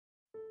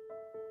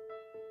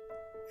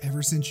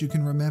Ever since you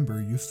can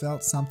remember, you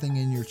felt something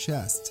in your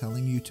chest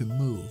telling you to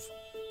move,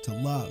 to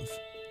love,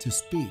 to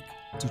speak,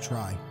 to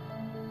try.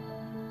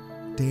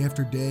 Day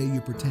after day,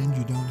 you pretend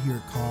you don't hear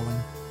it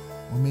calling,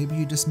 or maybe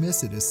you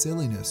dismiss it as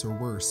silliness or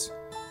worse.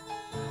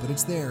 But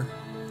it's there,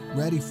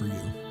 ready for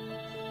you,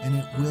 and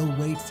it will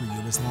wait for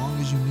you as long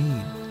as you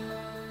need.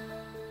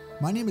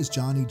 My name is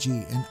Johnny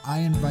G, and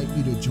I invite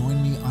you to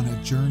join me on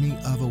a journey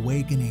of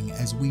awakening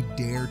as we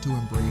dare to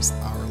embrace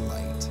our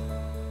light.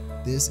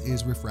 This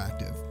is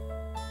Refractive.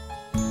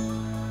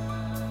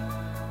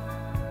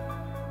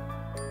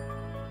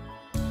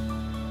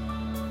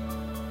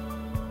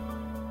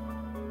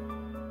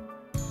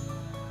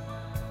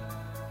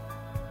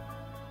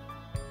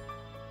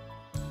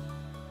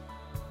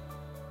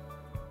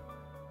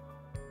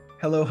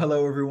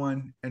 Hello,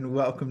 everyone, and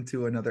welcome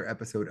to another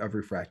episode of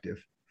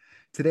Refractive.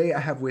 Today, I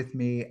have with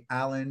me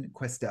Alan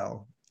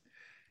Questel.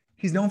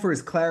 He's known for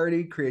his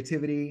clarity,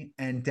 creativity,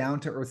 and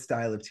down-to-earth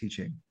style of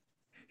teaching.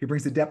 He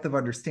brings a depth of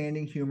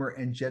understanding, humor,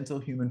 and gentle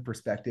human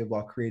perspective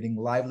while creating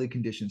lively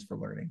conditions for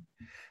learning.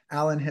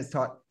 Alan has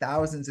taught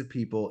thousands of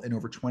people in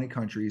over 20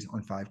 countries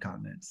on 5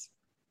 continents.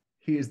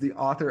 He is the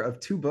author of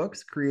 2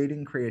 books,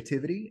 Creating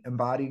Creativity,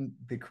 Embodying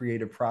the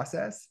Creative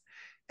Process,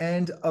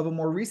 and of a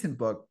more recent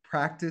book,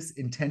 Practice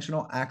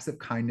Intentional Acts of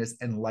Kindness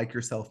and Like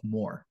Yourself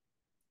More.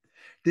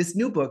 This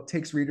new book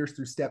takes readers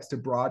through steps to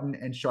broaden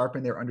and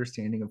sharpen their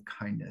understanding of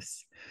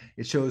kindness.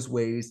 It shows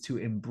ways to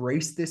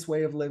embrace this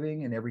way of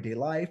living in everyday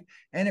life,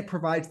 and it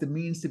provides the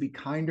means to be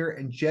kinder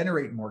and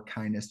generate more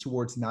kindness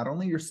towards not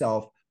only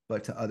yourself,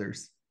 but to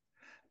others.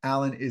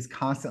 Alan is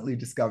constantly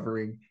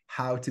discovering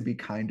how to be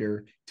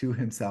kinder to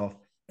himself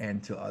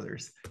and to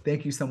others.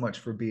 Thank you so much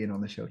for being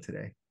on the show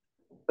today.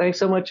 Thanks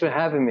so much for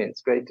having me.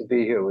 It's great to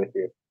be here with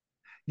you.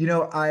 You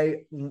know,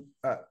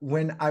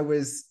 when I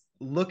was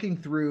looking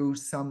through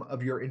some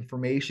of your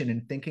information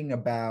and thinking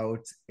about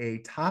a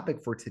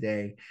topic for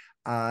today,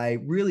 I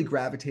really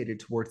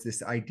gravitated towards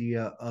this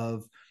idea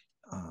of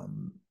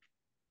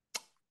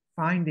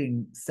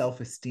finding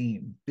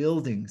self-esteem,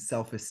 building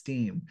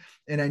self-esteem.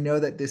 And I know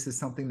that this is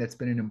something that's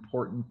been an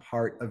important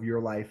part of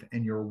your life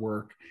and your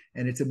work,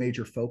 and it's a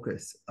major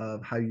focus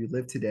of how you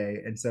live today.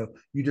 And so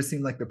you just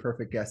seem like the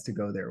perfect guest to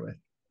go there with.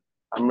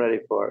 I'm ready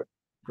for it.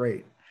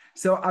 Great.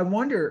 So I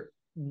wonder,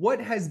 what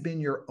has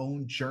been your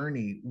own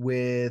journey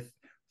with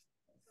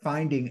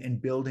finding and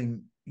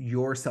building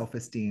your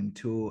self-esteem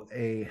to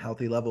a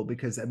healthy level?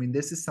 Because I mean,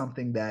 this is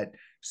something that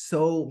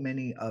so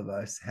many of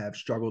us have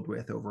struggled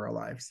with over our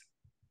lives.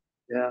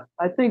 Yeah,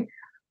 I think,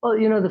 well,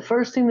 the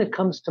first thing that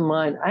comes to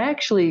mind,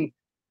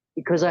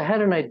 because I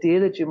had an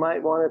idea that you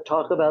might want to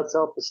talk about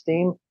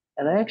self-esteem,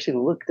 and I actually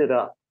looked it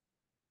up.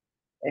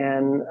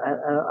 And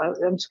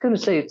I'm just going to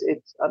say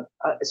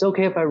it's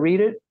okay if I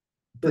read it,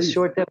 the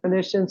short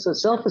definition. So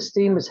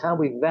self-esteem is how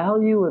we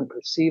value and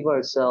perceive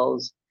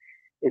ourselves.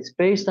 It's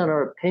based on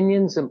our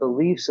opinions and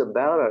beliefs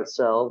about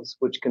ourselves,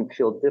 which can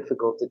feel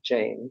difficult to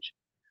change.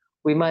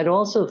 We might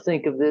also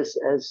think of this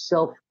as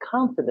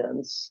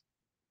self-confidence.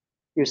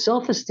 Your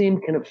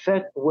self-esteem can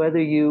affect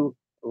whether you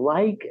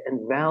like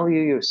and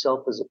value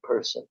yourself as a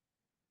person.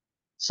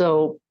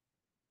 So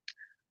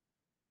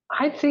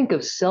I think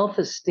of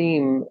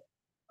self-esteem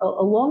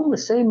along the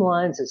same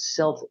lines as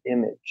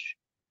self-image.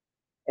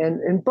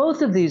 And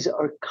both of these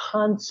are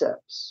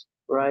concepts,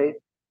 right?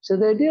 So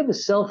the idea of a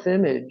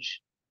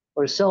self-image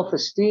or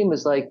self-esteem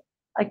is like,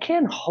 I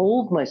can't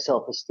hold my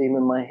self-esteem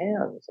in my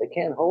hands. I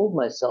can't hold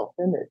my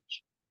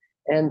self-image.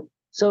 And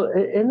so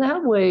in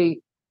that way,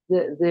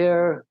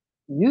 they're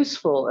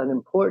useful and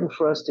important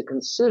for us to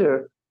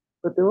consider,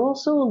 but they're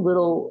also a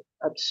little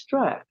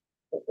abstract.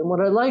 And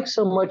what I like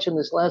so much in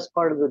this last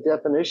part of the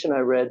definition I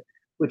read,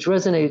 which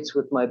resonates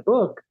with my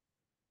book,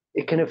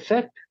 it can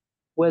affect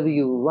whether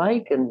you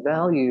like and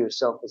value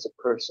yourself as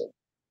a person.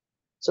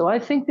 So I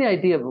think the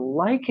idea of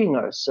liking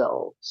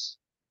ourselves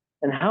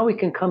and how we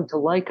can come to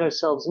like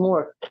ourselves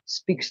more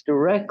speaks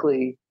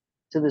directly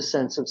to the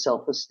sense of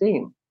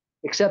self-esteem.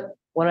 Except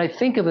when I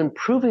think of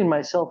improving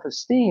my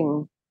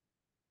self-esteem,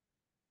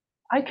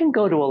 I can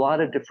go to a lot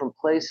of different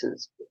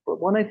places.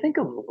 But when I think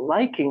of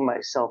liking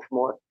myself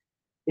more,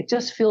 it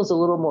just feels a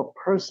little more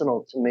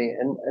personal to me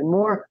and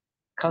more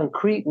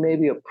concrete,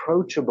 maybe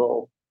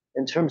approachable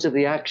in terms of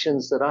the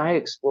actions that I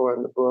explore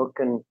in the book,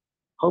 and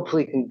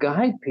hopefully can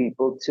guide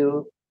people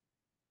to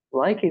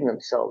liking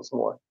themselves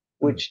more,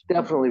 which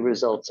definitely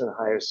results in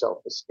higher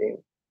self-esteem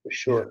for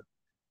sure.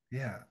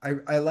 Yeah.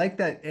 I like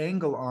that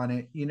angle on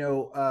it.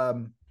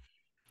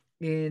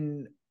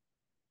 In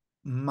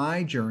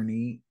my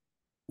journey,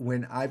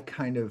 when I've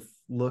kind of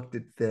looked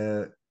at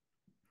the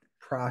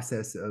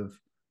process of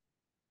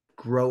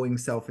growing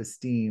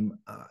self-esteem,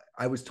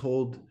 I was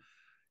told,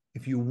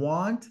 if you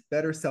want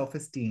better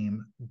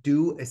self-esteem,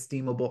 do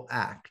esteemable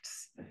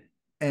acts.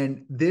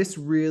 And this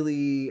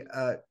really,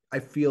 I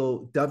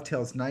feel,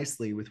 dovetails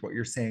nicely with what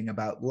you're saying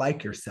about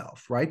like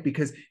yourself, right?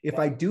 Because if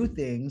I do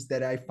things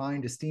that I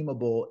find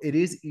esteemable, it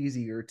is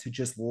easier to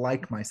just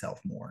like myself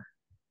more.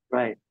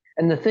 Right.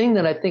 And the thing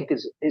that I think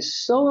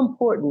is so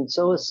important,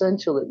 so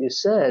essential that you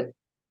said,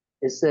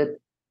 is that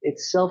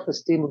it's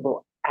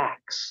self-esteemable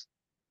acts,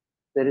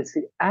 that it's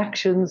the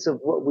actions of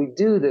what we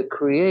do that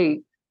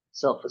create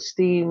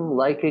self-esteem,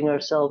 liking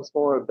ourselves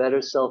more, a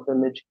better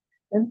self-image.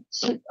 And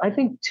so I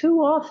think too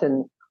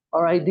often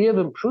our idea of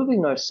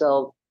improving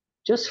ourselves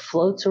just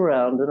floats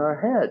around in our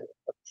head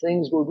of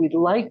things what we'd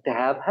like to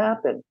have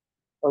happen,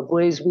 of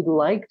ways we'd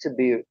like to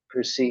be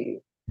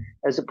perceived,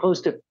 as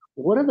opposed to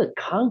what are the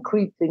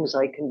concrete things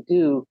I can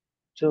do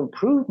to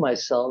improve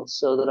myself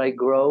so that I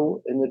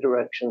grow in the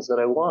directions that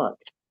I want.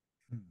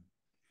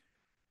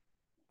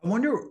 I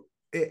wonder,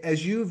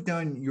 as you've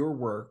done your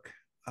work,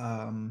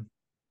 um,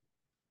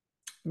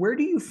 where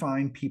do you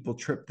find people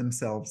trip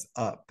themselves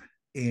up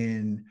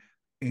in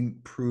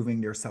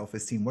improving their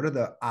self-esteem? What are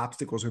the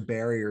obstacles or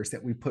barriers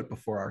that we put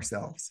before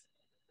ourselves?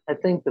 I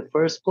think the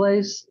first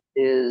place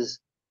is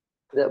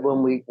that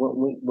when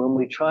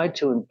we try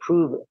to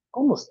improve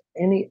almost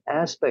any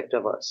aspect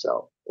of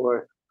ourselves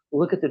or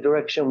look at the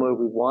direction where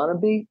we want to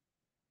be,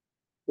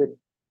 the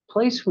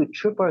place we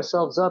trip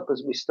ourselves up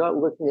is we start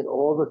looking at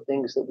all the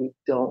things that we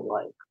don't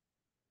like,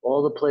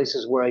 all the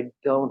places where I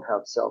don't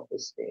have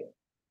self-esteem,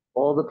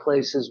 all the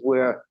places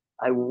where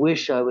I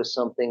wish I was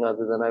something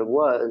other than I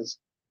was.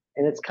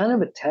 And it's kind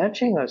of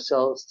attaching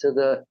ourselves to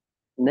the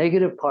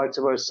negative parts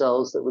of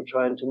ourselves that we're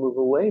trying to move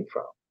away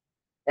from.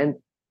 And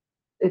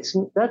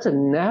that's a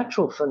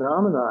natural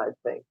phenomenon, I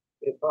think.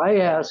 If I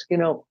ask,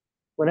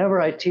 whenever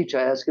I teach,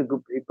 I ask a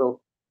group of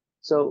people.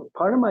 So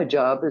part of my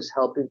job is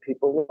helping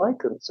people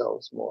like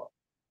themselves more.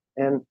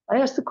 And I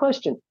ask the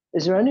question,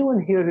 is there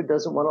anyone here who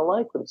doesn't want to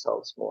like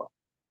themselves more?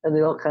 And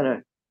they all kind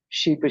of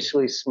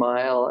sheepishly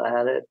smile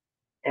at it.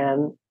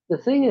 And the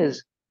thing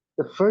is,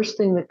 the first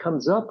thing that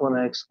comes up when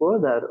I explore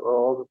that are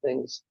all the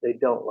things they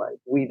don't like,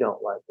 we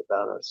don't like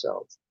about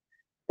ourselves.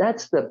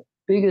 That's the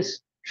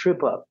biggest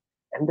trip up.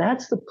 And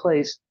that's the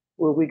place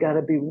where we got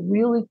to be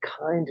really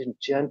kind and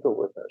gentle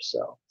with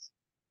ourselves.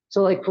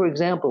 So, like, for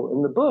example,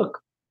 in the book,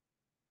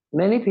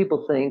 many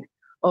people think,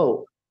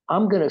 oh,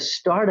 I'm going to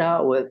start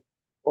out with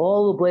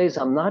all the ways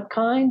I'm not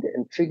kind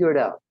and figure it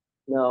out.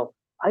 No,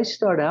 I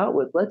start out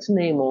with let's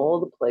name all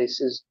the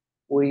places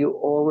where you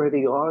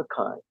already are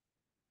kind.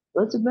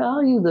 Let's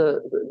value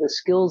the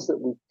skills that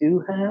we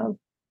do have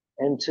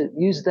and to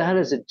use that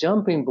as a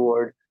jumping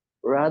board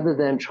rather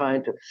than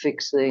trying to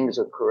fix things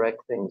or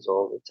correct things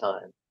all the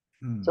time.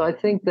 So Hmm. I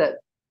think that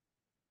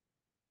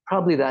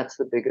probably that's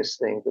the biggest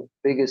thing, the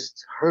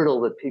biggest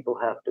hurdle that people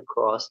have to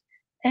cross.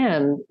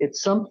 And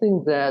it's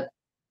something that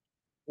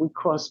we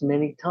cross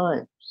many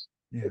times.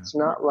 Yeah. It's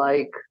not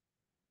like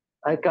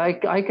I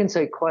can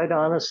say quite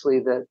honestly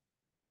that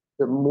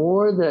the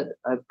more that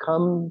I've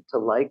come to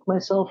like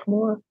myself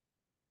more,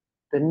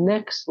 the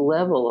next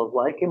level of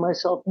liking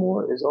myself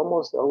more is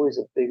almost always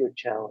a bigger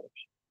challenge.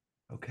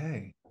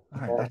 Okay.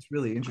 All right. Yeah, That's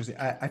really interesting.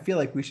 I feel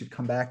like we should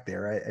come back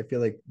there. I feel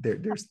like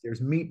there's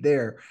meat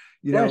there,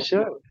 you yeah, know.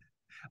 sure.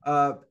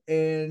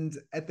 And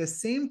at the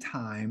same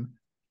time,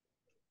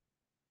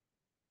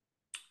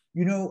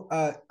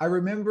 I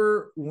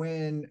remember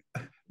when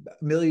a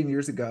million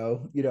years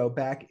ago,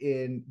 back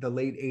in the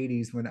late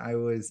 80s when I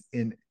was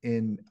in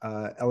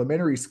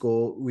elementary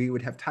school, we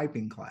would have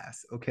typing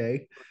class,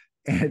 okay?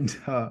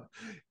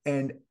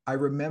 And I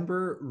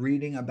remember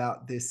reading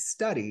about this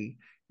study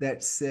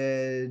that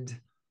said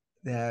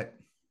that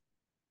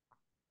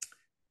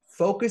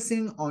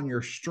focusing on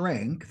your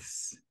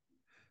strengths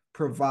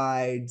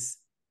provides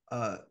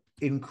uh,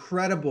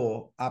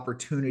 incredible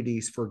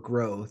opportunities for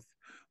growth,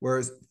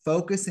 whereas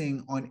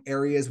focusing on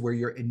areas where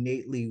you're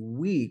innately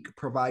weak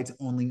provides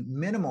only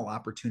minimal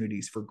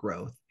opportunities for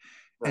growth.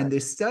 And Right.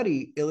 this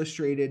study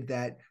illustrated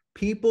that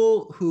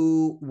people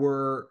who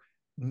were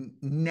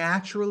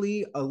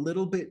naturally a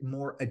little bit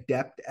more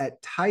adept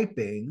at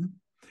typing,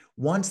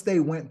 once they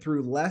went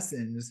through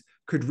lessons,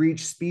 could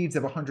reach speeds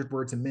of 100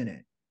 words a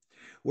minute.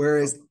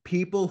 Whereas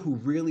people who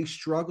really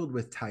struggled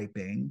with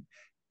typing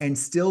and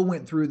still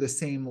went through the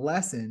same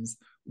lessons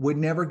would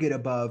never get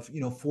above,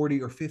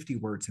 40 or 50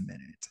 words a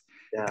minute.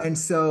 Yeah. And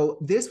so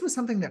this was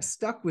something that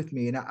stuck with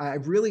me. And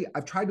I've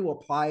tried to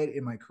apply it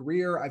in my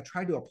career. I've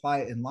tried to apply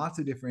it in lots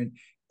of different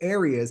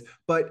areas.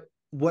 But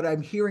what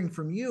I'm hearing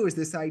from you is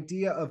this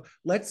idea of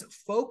let's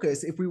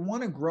focus, if we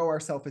want to grow our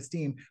self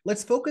esteem,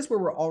 let's focus where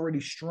we're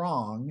already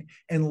strong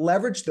and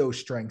leverage those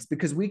strengths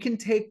because we can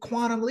take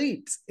quantum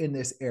leaps in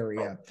this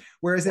area.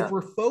 Whereas if Yeah.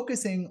 we're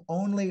focusing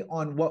only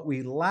on what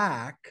we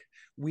lack,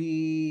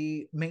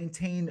 we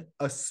maintain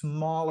a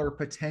smaller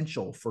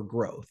potential for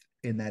growth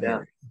in that Yeah.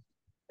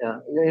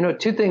 area. Yeah.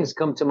 Two things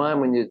come to mind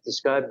when you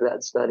describe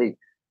that study.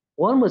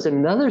 One was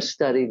another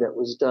study that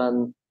was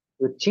done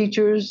with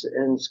teachers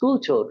and school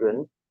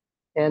children.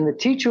 And the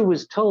teacher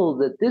was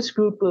told that this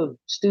group of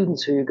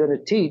students who you're going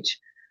to teach,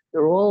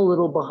 they're all a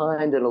little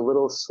behind and a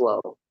little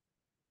slow.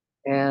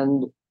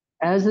 And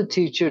as the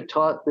teacher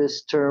taught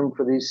this term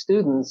for these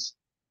students,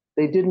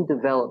 they didn't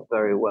develop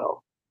very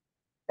well.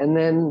 And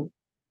then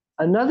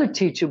another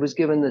teacher was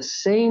given the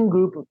same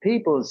group of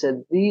people and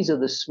said, these are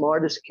the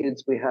smartest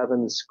kids we have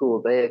in the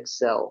school. They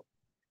excel.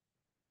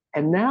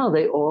 And now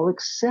they all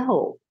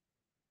excel.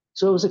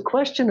 So it was a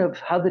question of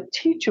how the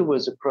teacher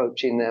was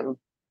approaching them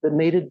that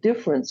made a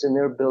difference in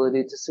their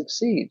ability to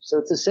succeed. So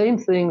it's the same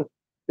thing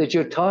that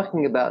you're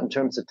talking about in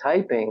terms of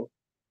typing,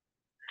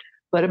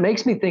 but it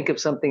makes me think of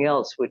something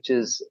else, which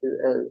is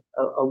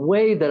a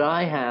way that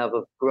I have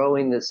of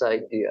growing this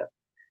idea.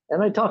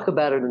 And I talk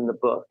about it in the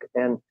book.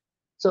 And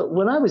so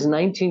when I was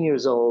 19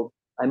 years old,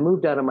 I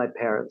moved out of my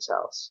parents'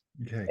 house.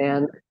 Okay.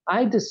 And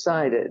I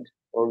decided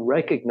or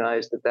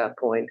recognized at that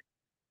point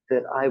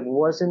that I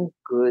wasn't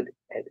good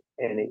at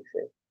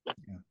anything. Yeah.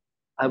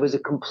 I was a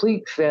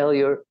complete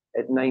failure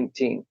at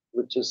 19,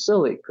 which is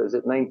silly because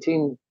at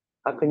 19,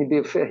 how can you be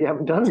a failure? You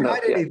haven't done enough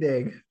Tried yet.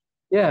 anything.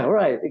 Yeah,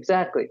 right,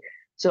 exactly.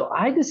 So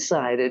I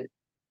decided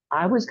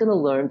I was going to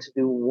learn to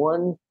do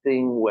one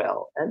thing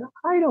well. And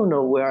I don't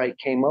know where I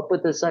came up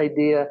with this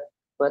idea,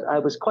 but I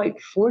was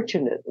quite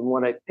fortunate in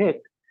what I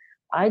picked.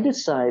 I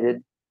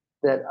decided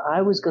that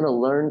I was going to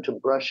learn to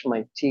brush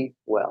my teeth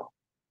well.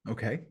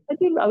 Okay.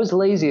 I was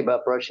lazy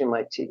about brushing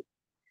my teeth.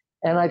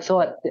 And I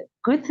thought the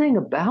good thing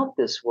about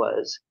this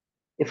was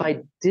if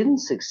I didn't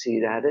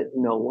succeed at it,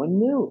 no one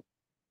knew.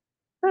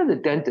 The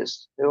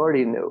dentist, they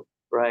already knew,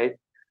 right?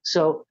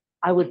 So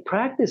I would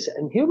practice,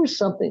 and here was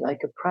something I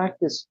could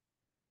practice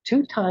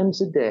 2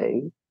 times a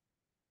day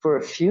for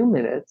a few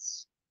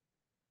minutes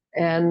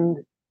and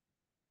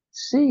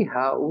see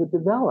how it would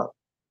develop.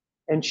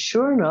 And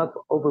sure enough,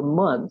 over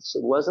months,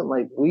 it wasn't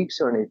like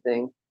weeks or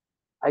anything,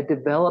 I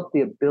developed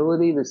the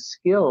ability, the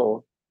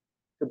skill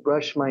to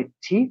brush my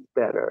teeth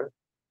better.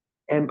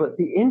 And but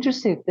the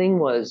interesting thing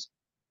was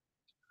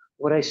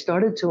what I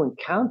started to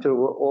encounter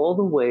were all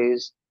the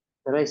ways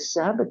that I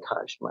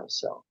sabotaged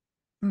myself,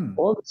 Hmm.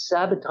 all the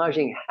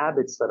sabotaging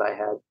habits that I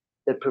had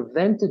that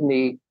prevented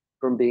me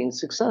from being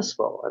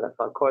successful. And if,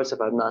 of course, if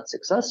I'm not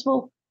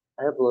successful,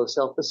 I have low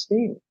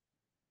self-esteem.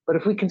 But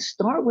if we can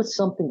start with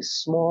something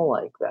small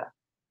like that,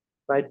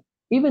 right?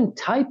 Even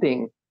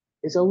typing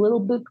is a little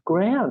bit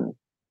grand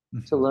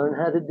to Mhm. learn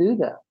how to do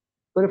that.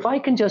 But if I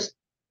can just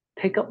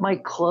pick up my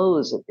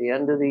clothes at the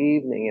end of the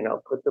evening,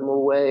 put them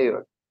away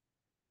or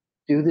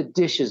do the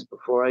dishes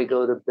before I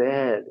go to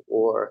bed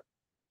or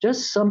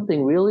just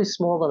something really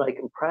small that I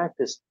can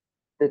practice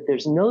that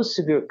there's no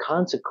severe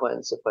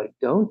consequence if I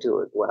don't do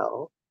it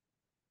well,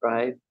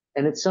 right?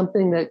 And it's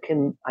something that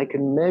can I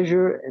can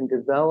measure and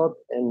develop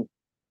and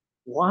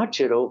watch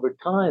it over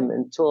time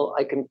until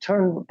I can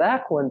turn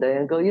back one day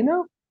and go,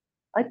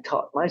 I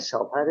taught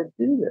myself how to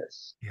do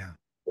this. Yeah.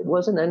 It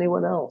wasn't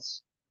anyone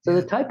else. So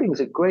the Yeah. typing is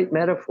a great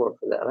metaphor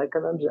for that. I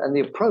can understand. And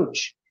the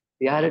approach,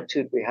 the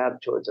attitude we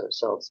have towards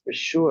ourselves for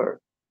sure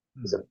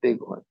is a Hmm.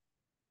 big one.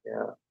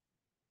 Yeah.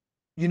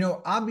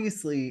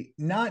 Obviously,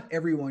 not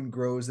everyone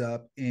grows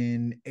up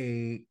in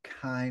a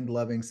kind,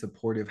 loving,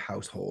 supportive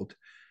household,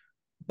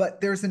 but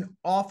there's an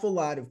awful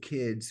lot of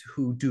kids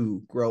who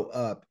do grow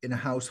up in a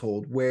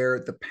household where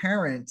the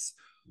parents,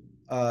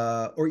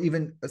 or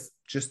even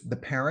just the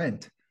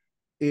parent,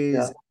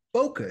 Yeah. is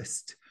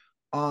focused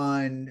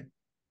on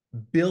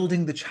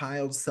building the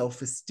child's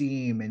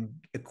self-esteem and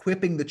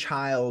equipping the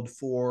child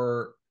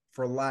for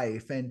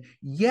life, and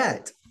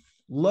yet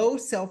low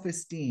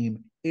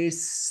self-esteem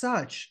is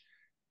such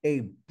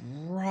a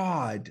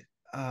broad,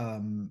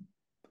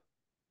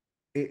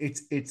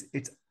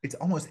 it's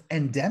almost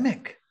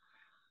endemic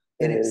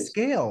It in its is.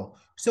 scale.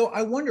 So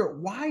I wonder,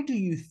 why do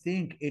you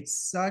think it's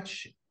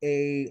such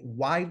a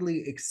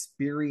widely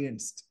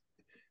experienced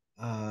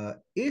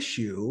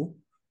issue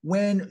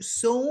when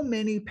so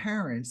many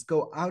parents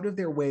go out of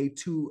their way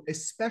to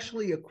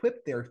especially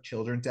equip their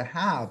children to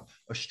have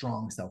a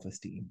strong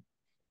self-esteem?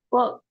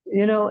 Well,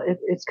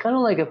 it's kind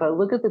of like if I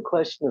look at the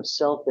question of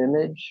self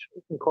image,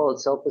 we can call it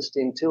self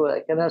esteem too. I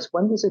can ask,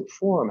 when does it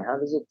form? How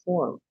does it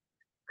form?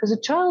 Because a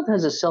child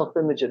has a self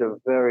image at a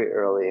very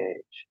early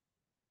age,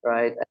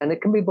 right? And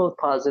it can be both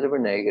positive or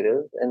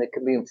negative, and it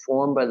can be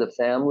informed by the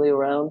family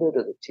around it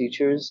or the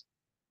teachers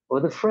or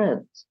the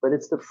friends. But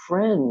it's the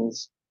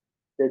friends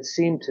that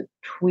seem to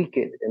tweak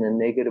it in a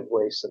negative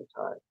way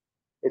sometimes.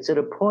 It's at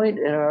a point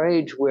in our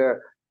age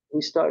where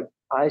we start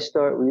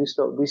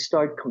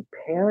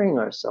comparing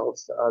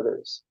ourselves to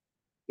others,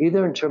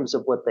 either in terms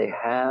of what they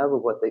have or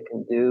what they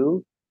can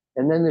do.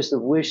 And then there's the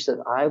wish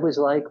that I was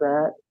like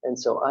that. And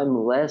so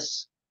I'm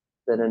less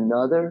than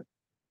another.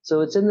 So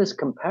it's in this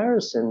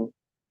comparison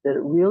that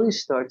it really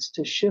starts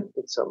to shift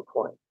at some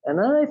point. And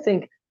then I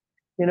think,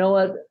 you know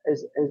what,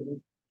 as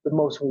the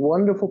most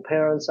wonderful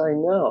parents I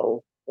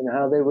know and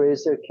how they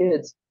raise their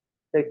kids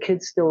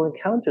still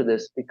encounter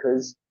this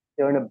because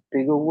they're in a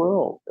bigger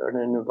world. They're in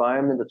an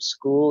environment of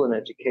school and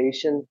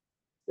education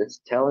that's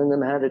telling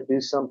them how to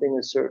do something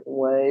a certain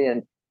way.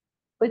 And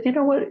but you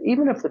know what?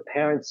 Even if the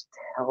parents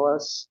tell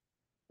us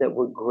that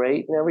we're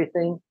great and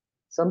everything,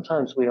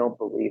 sometimes we don't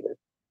believe it.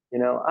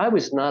 I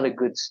was not a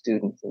good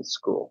student in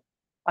school.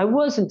 I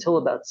was until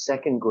about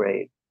second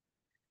grade.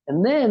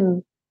 And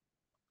then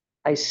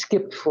I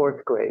skipped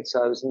fourth grade.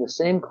 So I was in the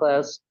same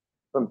class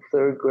from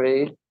third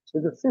grade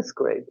to the fifth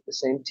grade with the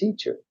same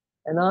teacher.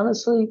 And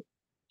honestly,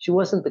 she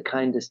wasn't the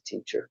kindest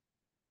teacher.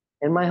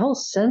 And my whole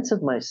sense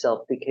of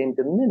myself became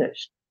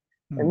diminished.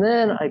 And Hmm.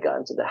 then I got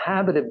into the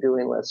habit of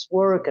doing less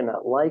work and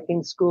not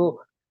liking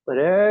school. But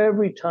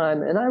every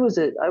time, and I was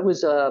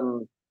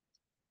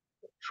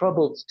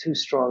troubled's too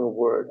strong a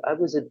word. I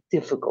was a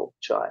difficult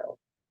child.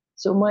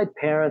 So my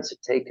parents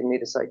had taken me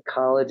to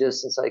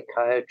psychologists and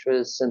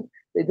psychiatrists, and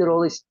they did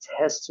all these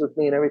tests with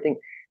me and everything.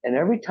 And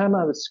every time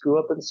I would screw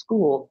up in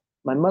school,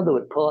 my mother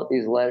would pull out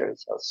these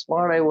letters, how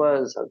smart I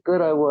was, how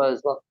good I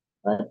was. Well,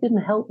 that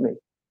didn't help me. Yeah.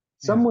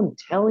 Someone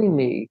telling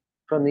me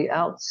from the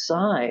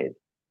outside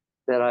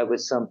that I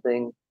was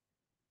something,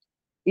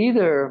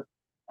 either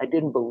I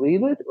didn't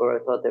believe it or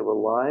I thought they were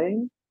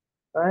lying,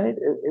 right?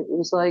 It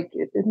was like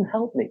it didn't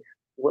help me.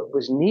 What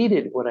was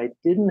needed, what I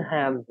didn't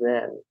have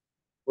then,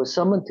 was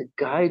someone to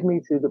guide me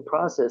through the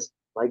process,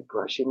 like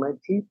brushing my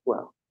teeth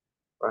well,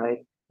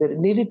 right? That it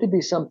needed to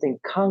be something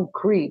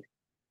concrete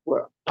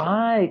where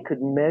I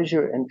could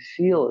measure and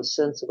feel a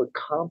sense of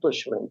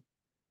accomplishment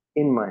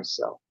in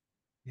myself.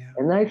 Yeah.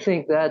 And I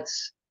think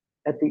that's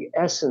at the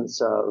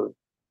essence of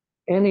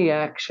any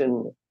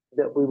action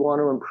that we want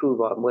to improve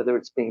on, whether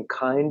it's being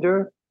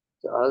kinder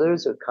to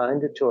others or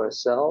kinder to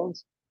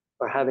ourselves,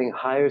 or having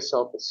higher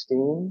self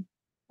esteem,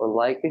 or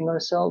liking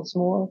ourselves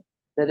more,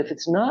 that if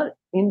it's not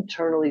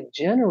internally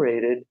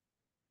generated,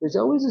 there's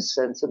always a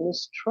sense of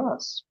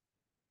mistrust.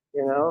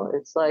 You know,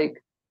 it's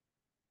like,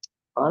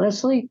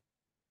 honestly,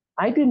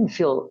 I didn't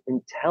feel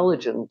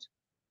intelligent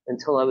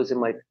until I was in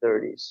my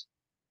 30s.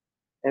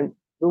 And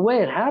the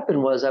way it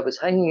happened was I was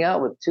hanging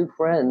out with two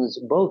friends,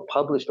 both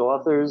published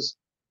authors,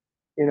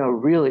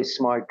 really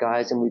smart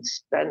guys, and we'd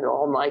spend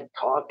all night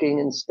talking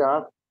and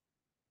stuff.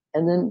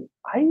 And then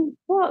I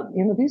thought,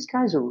 these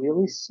guys are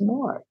really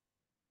smart.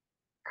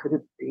 Could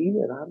it be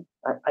that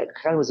I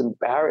kind of was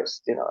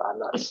embarrassed, I'm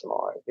not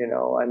smart,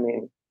 I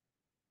mean,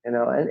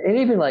 and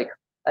even like,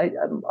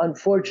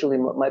 unfortunately,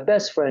 my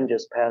best friend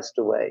just passed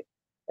away,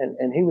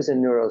 and he was a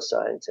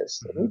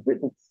neuroscientist, and Mhm. he'd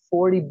written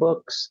 40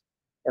 books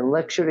and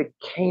lectured at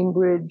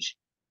Cambridge.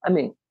 I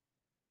mean,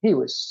 he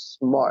was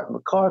smart,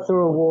 MacArthur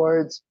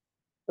Awards,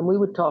 and we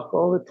would talk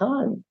all the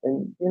time.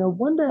 And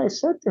one day I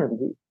said to him,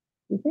 "Do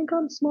you think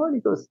I'm smart?"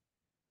 He goes,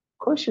 "Of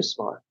course you're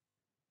smart."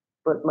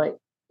 But my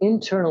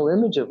internal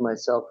image of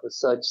myself was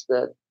such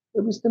that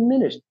it was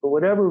diminished for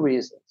whatever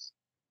reasons,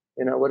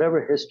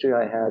 whatever history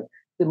I had.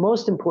 The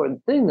most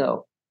important thing,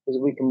 though, is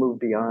we can move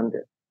beyond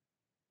it,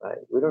 right?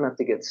 We don't have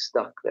to get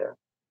stuck there.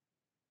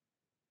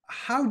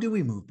 How do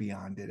we move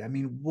beyond it? I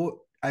mean,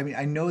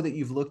 I know that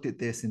you've looked at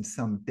this in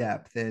some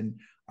depth, and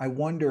I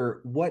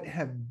wonder what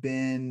have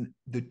been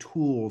the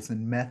tools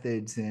and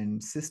methods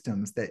and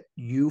systems that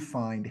you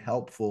find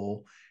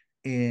helpful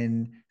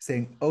in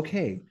saying,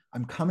 okay,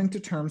 I'm coming to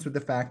terms with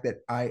the fact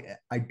that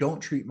I don't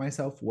treat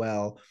myself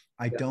well.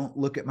 I Yeah. don't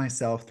look at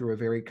myself through a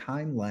very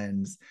kind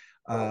lens.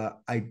 Right.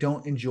 I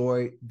don't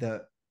enjoy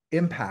the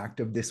impact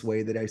of this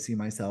way that I see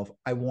myself.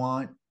 I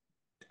want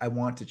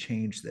to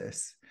change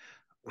this.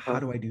 How Uh-huh.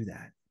 do I do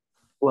that?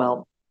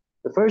 Well,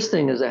 the first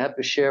thing is I have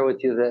to share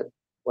with you that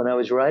when I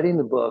was writing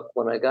the book,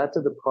 when I got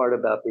to the part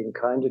about being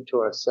kinder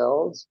to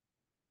ourselves,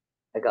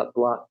 I got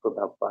blocked for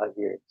about 5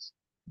 years.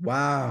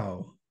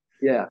 Wow.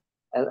 Yeah.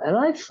 And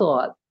I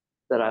thought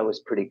that I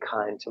was pretty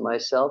kind to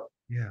myself.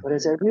 Yeah. But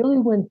as I really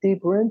went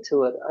deeper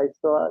into it, I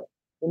thought,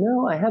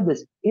 I have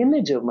this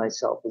image of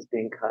myself as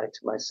being kind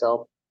to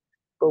myself.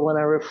 But when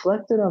I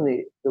reflected on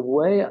the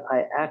way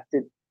I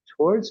acted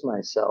towards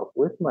myself,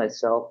 with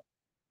myself,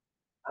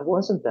 I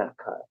wasn't that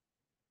kind.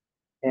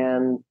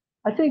 And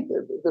I think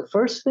the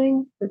first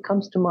thing that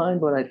comes to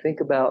mind when I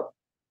think about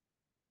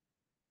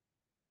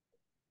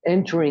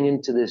entering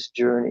into this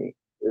journey,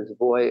 this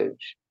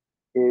voyage,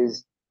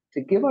 is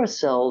to give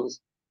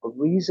ourselves a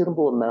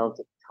reasonable amount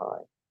of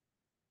time.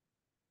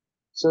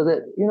 So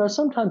that,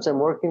 sometimes I'm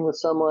working with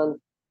someone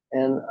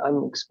and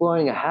I'm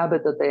exploring a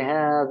habit that they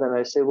have, and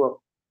I say,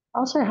 well,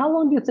 I'll say, how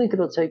long do you think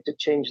it'll take to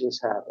change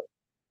this habit?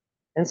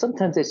 And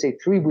sometimes they say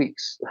 3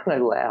 weeks, and I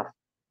laugh.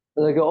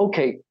 And they go,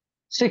 okay,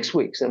 6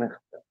 weeks. And I go,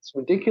 that's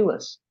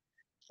ridiculous.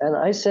 And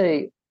I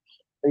say,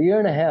 a year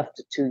and a half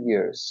to 2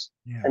 years.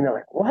 Yeah. And they're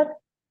like, what?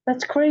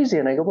 That's crazy.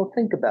 And I go, well,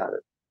 think about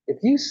it. If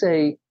you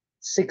say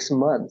 6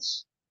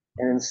 months,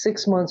 and in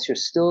 6 months you're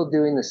still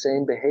doing the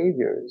same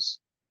behaviors,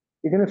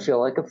 you're going to feel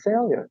like a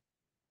failure.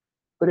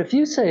 But if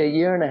you say a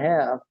year and a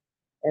half,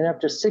 and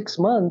after 6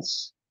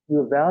 months,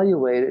 you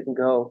evaluate it and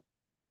go,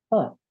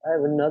 huh, I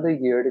have another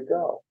year to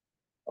go.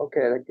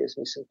 Okay, that gives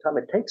me some time.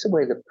 It takes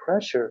away the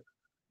pressure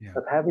Yeah.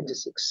 of having to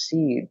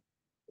succeed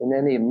in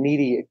any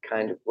immediate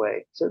kind of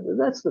way. So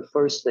that's the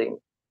first thing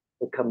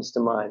that comes to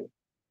mind.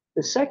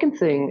 The second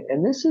thing,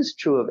 and this is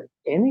true of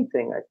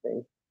anything, I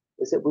think,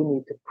 is that we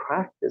need to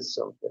practice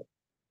something.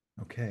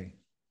 Okay.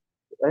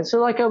 And so,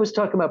 like I was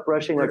talking about This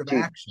brushing word our of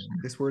teeth, action,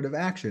 this word of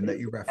action that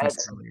you referenced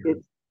that's earlier.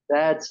 it.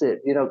 That's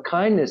it.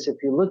 Kindness, if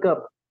you look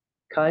up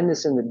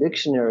kindness in the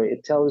dictionary,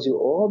 it tells you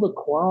all the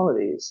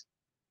qualities,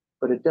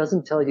 but it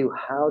doesn't tell you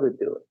how to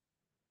do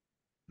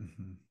it.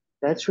 Mhm.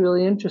 That's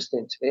really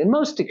interesting to me. And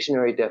most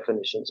dictionary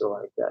definitions are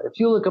like that. If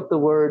you look up the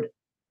word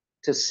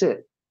to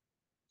sit,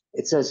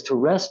 it says to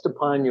rest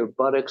upon your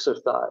buttocks or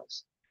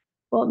thighs.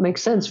 Well, it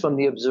makes sense from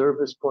the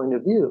observer's point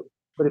of view.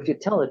 But if you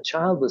tell a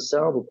child with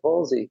cerebral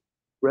palsy,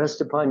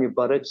 rest upon your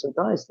buttocks and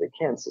thighs, they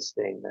can't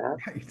sustain that,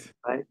 Right.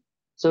 right?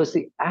 So it's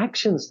the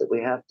actions that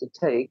we have to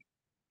take.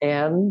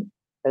 And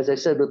as I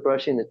said with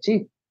brushing the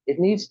teeth, it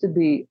needs to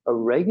be a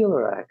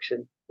regular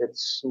action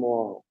that's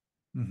small,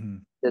 Hmm.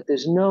 that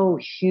there's no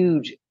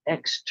huge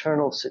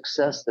external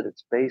success that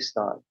it's based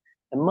on.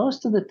 And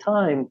most of the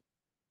time,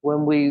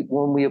 when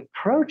we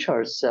approach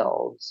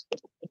ourselves,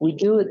 we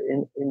do it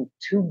in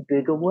too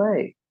big a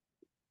way.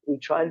 We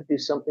try to do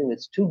something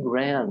that's too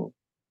grand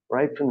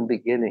right from the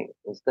beginning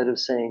instead of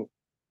saying,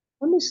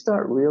 let me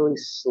start really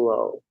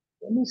slow.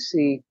 Let me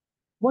see,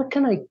 what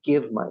can I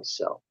give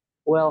myself?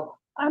 Well,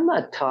 I'm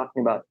not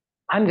talking about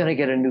I'm going to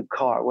get a new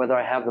car, whether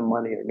I have the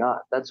money or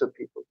not. That's what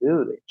people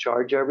do. They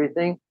charge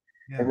everything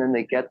and Yeah. then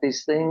they get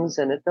these things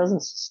and it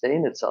doesn't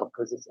sustain itself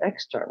because it's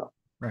external.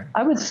 Right.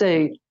 I would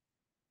say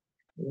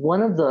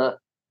one of the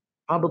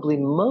probably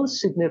most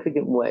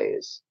significant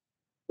ways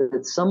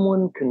that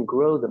someone can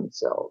grow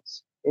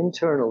themselves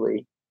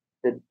internally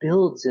that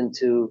builds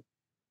into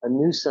a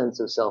new sense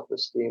of self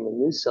esteem, a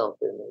new self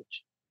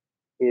image,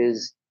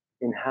 is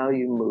in how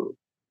you move.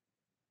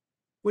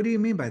 What do you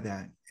mean by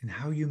that? And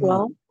how you move?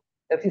 Well,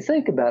 if you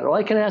think about it, well,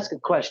 I can ask a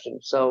question.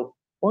 So,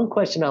 one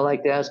question I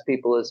like to ask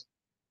people is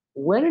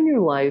when in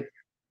your life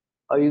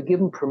are you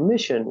given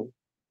permission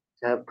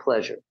to have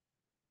pleasure?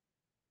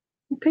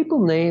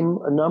 People name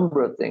a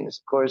number of things.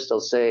 Of course, they'll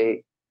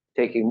say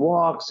taking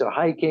walks or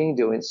hiking,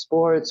 doing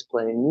sports,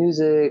 playing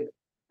music,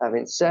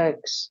 having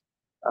sex,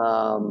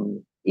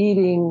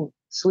 eating,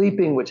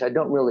 sleeping, which I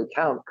don't really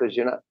count because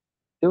you're not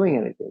doing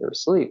anything, you're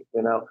asleep,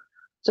 you know.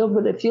 So,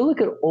 but if you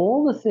look at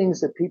all the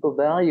things that people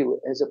value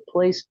as a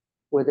place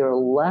where they're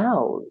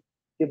allowed,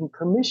 given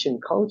permission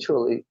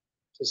culturally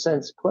to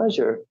sense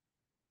pleasure,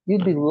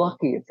 you'd be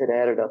lucky if it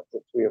added up to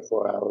 3 or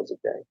 4 hours a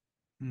day.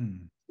 Hmm.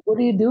 What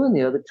are you doing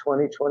the other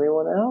 20,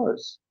 21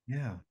 hours?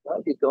 Yeah.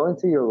 Right? You're going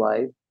through your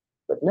life.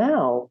 But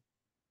now,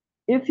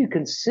 if you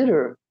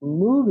consider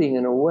moving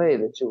in a way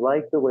that you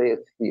like the way it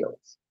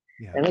feels,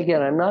 Yeah. and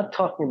again, I'm not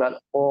talking about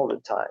all the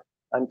time.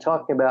 I'm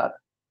talking about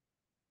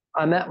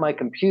I'm at my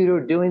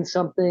computer doing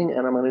something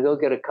and I'm going to go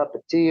get a cup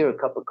of tea or a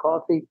cup of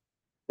coffee,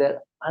 that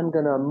I'm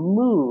going to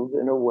move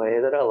in a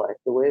way that I like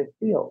the way it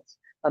feels.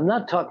 I'm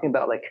not talking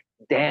about like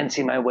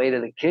dancing my way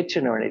to the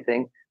kitchen or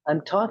anything.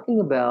 I'm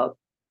talking about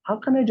how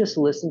can I just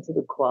listen to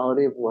the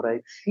quality of what I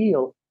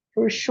feel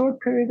for a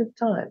short period of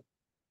time?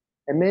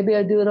 And maybe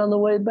I do it on the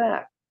way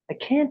back. I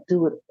can't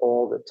do it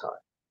all the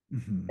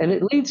time. Hmm. And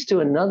it leads to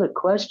another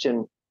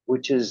question,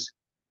 which is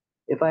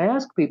if I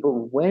ask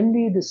people, when do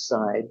you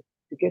decide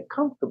to get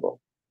comfortable?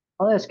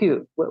 I'll ask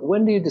you,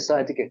 when do you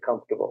decide to get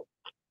comfortable?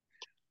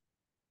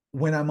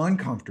 When I'm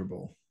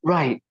uncomfortable.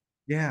 Right.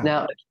 Yeah.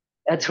 Now,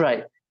 that's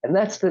right. And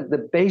that's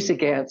the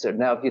basic answer.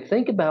 Now, if you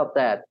think about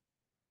that,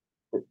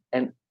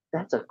 and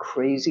that's a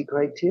crazy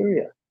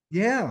criteria.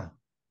 Yeah.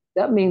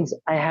 That means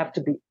I have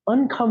to be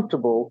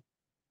uncomfortable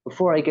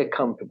before I get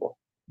comfortable.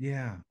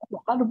 Yeah.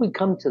 How did we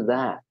come to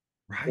that?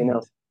 You Right.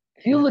 know,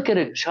 if you Yeah. look at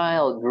a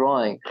child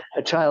drawing,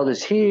 a child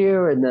is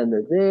here and then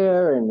they're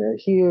there and they're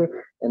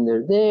here and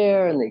they're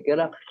there and they get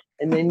up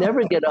and they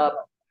never get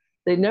up.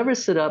 They never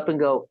sit up and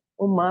go,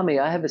 oh, mommy,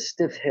 I have a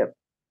stiff hip.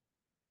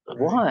 Right.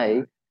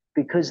 Why?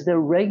 Because they're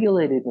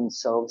regulating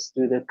themselves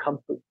through their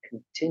comfort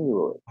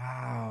continually.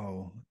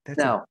 Wow. That's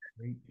a Now,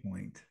 great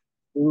point.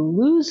 you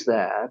lose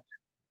that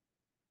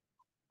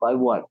by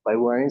what? By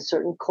wearing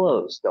certain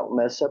clothes. Don't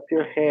mess up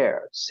your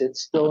hair. Sit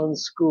still in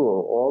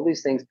school. All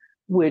these things,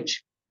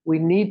 which we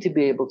need to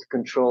be able to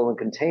control and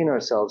contain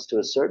ourselves to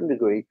a certain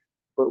degree.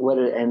 But what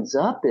it ends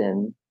up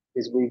in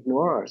is we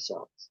ignore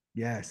ourselves.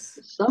 Yes.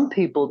 Some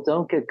people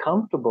don't get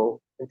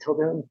comfortable until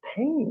they're in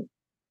pain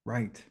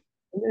Right.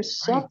 and they're Right.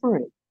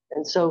 suffering.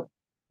 And so,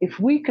 if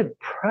we could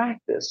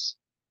practice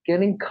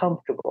getting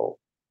comfortable,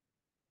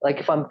 like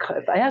if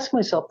I ask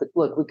myself that,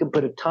 look, we can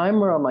put a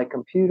timer on my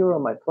computer,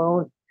 on my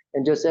phone,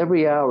 and just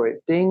every hour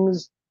it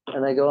dings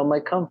and I go, am I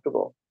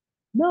comfortable?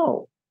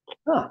 No.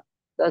 Huh,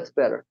 that's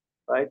better,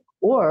 right?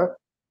 Or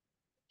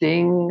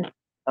ding,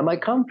 am I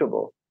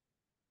comfortable?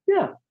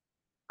 Yeah.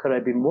 Could I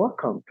be more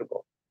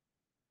comfortable?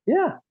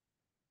 Yeah,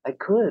 I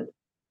could,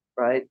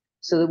 right?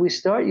 So that we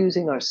start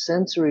using our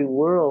sensory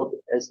world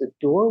as the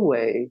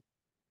doorway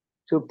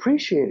to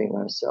appreciating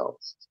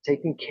ourselves, to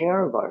taking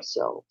care of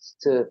ourselves,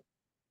 to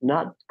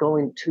not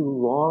going too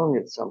long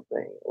at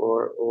something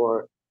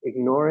or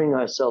ignoring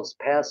ourselves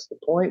past the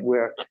point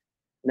where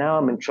now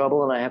I'm in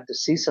trouble and I have to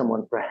see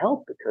someone for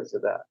help because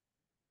of that.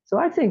 So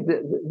I think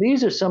that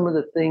these are some of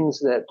the things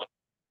that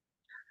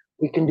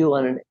we can do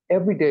on an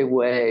everyday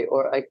way.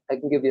 Or I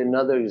can give you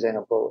another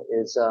example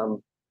is,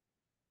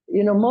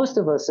 most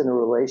of us in a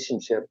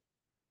relationship,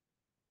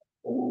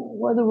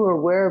 whether we're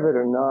aware of it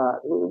or not,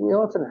 we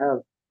often have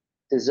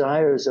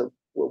desires of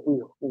what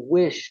we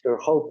wished or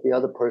hoped the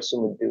other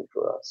person would do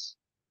for us.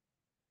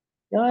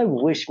 I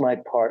wish my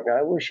partner,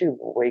 I wish he'd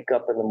wake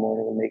up in the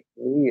morning and make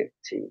me a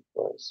tea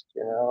first,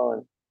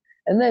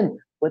 and then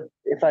but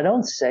if I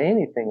don't say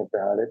anything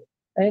about it,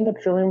 I end up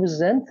feeling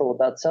resentful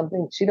about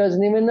something she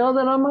doesn't even know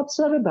that I'm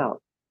upset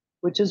about,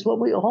 which is what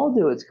we all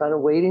do. It's kind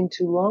of waiting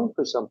too long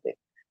for something.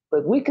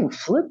 But we can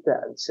flip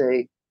that and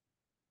say,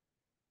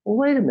 well,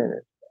 wait a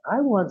minute.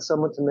 I want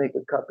someone to make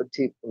a cup of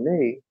tea for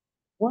me.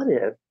 What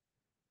if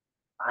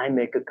I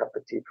make a cup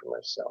of tea for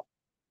myself?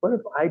 What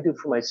if I do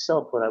for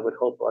myself what I would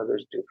hope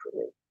others do for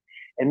me?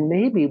 And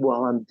maybe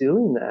while I'm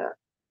doing that,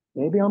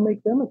 maybe I'll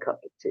make them a cup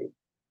of tea,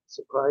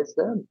 surprise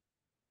them,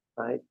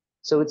 right?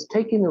 So it's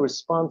taking the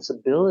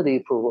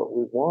responsibility for what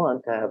we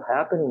want to have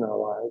happen in our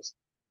lives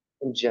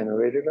and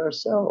generate it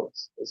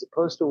ourselves, as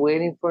opposed to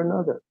waiting for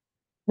another.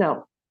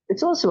 Now,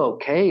 it's also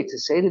okay to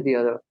say to the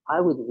other,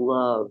 I would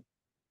love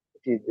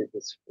if you did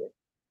this for me.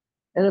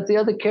 And if the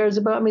other cares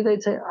about me,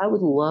 they'd say, I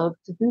would love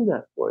to do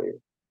that for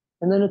you.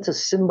 And then it's a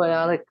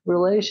symbiotic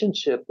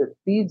relationship that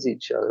feeds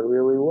each other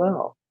really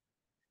well.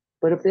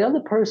 But if the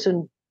other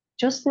person,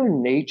 just their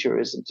nature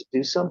isn't to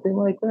do something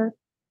like that,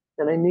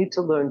 then I need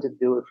to learn to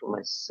do it for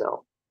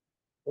myself.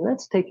 And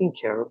that's taking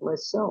care of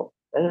myself.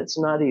 And it's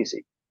not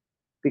easy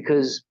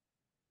because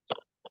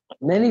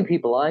many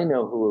people I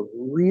know who are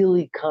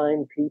really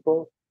kind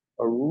people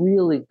are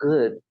really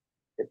good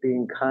at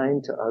being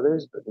kind to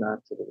others, but not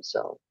to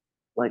themselves,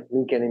 like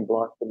me getting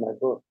blocked in my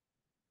book.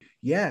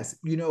 Yes,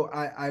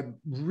 I'm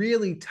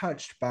really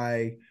touched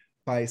by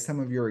some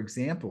of your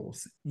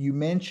examples. You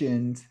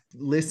mentioned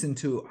listen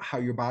to how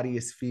your body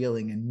is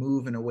feeling and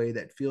move in a way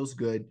that feels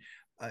good.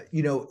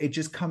 It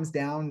just comes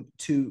down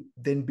to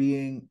then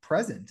being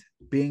present,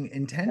 being That's,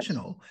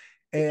 intentional,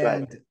 that's right.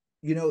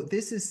 and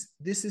this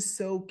is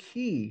so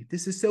key.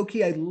 This is so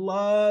key. I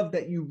love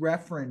that you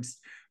referenced,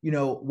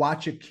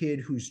 watch a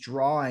kid who's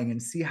drawing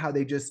and see how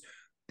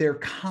they're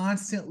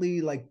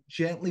constantly like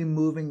gently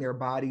moving their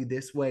body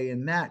this way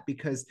and that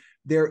because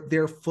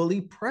they're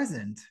fully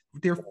present.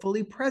 They're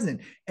fully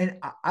present. And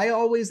I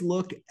always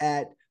look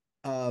at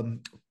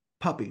um,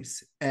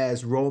 puppies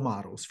as role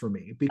models for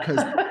me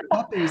because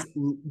puppies,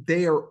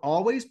 they are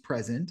always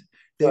present.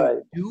 They Right.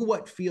 do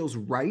what feels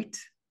right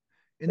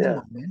in the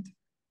Yeah. moment.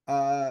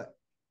 Uh,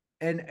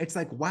 and it's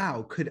like,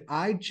 wow, could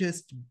I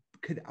just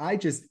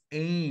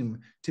aim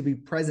to be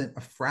present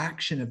a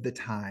fraction of the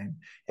time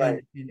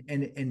Right.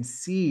 and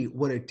see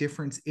what a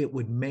difference it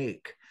would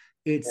make.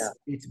 Yeah.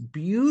 It's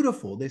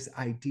beautiful, this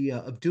idea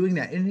of doing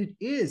that. And it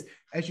is,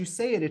 as you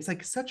say it's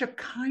like such a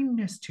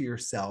kindness to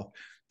yourself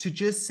to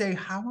just say,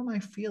 how am I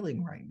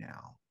feeling right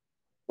now?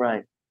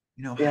 Right.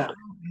 How Yeah.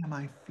 am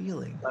I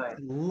feeling? I Right.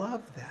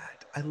 love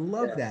that. I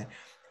love Yeah. that.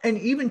 And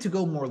even to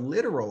go more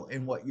literal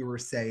in what you were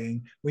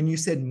saying, when you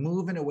said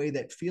move in a way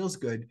that feels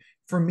good,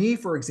 for me,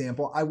 for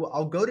example,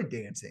 I'll go to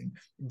dancing.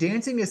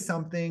 Dancing is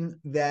something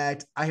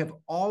that I have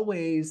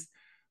always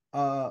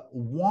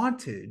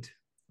wanted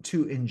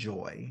to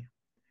enjoy.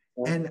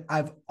 Yeah. And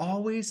I've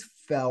always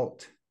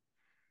felt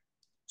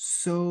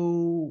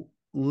so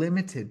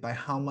limited by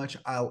how much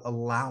I'll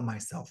allow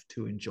myself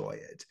to enjoy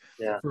it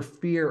Yeah. for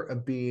fear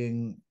of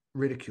being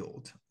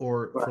ridiculed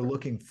or for Right.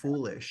 looking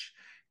foolish.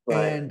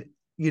 Right. And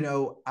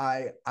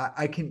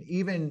I can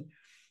even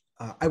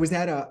I was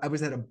at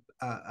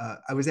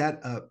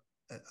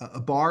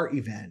a bar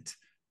event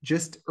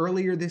just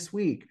earlier this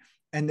week,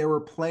 and they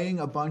were playing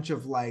a bunch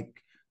of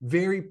like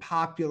very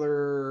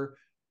popular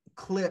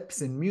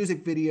clips and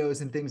music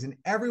videos and things, and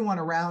everyone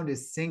around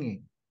is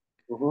singing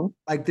Hmm.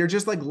 like they're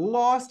just like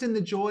lost in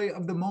the joy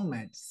of the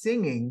moment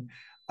singing.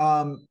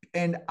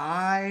 And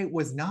I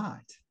was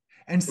not.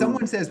 And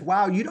someone Mm. says,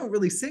 wow, you don't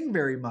really sing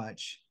very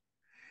much.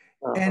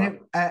 and Uh-huh.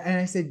 it, and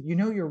I said,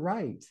 you're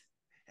right.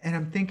 And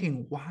I'm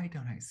thinking, why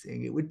don't I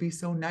sing? It would be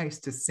so nice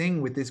to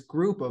sing with this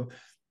group of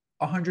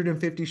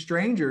 150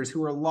 strangers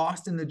who are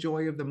lost in the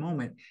joy of the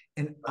moment,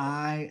 and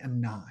I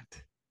am not.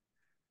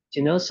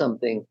 Do you know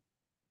something?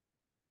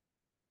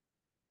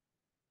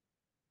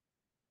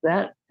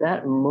 That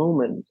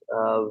moment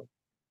of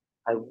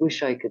I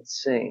wish I could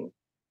sing.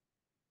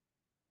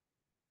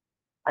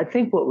 I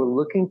think what we're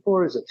looking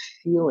for is a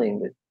feeling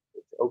that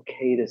it's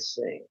okay to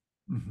sing.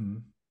 Mm-hmm.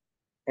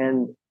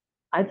 And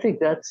I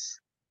think I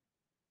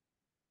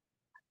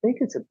think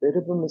it's a bit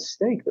of a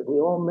mistake that we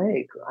all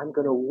make. I'm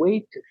going to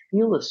wait to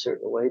feel a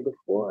certain way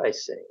before I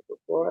sing,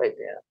 before I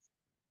dance.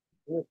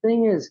 And the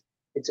thing is,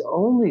 it's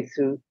only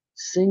through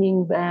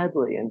singing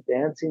badly and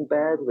dancing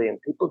badly and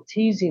people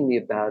teasing me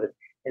about it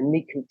and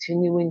me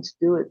continuing to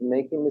do it and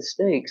making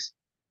mistakes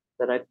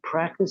that I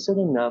practice it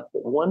enough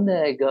that one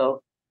day I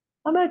go,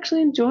 I'm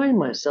actually enjoying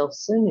myself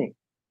singing.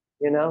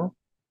 You know,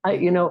 I Yeah.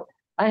 you know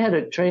I had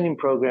a training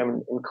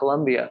program in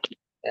Colombia,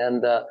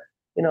 and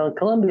in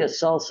Colombia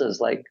salsa is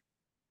like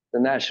the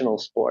national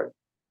sport,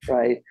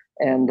 right?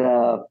 And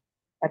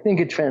I think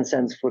it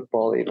transcends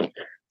football even.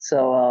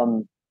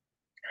 So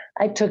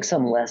I took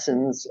some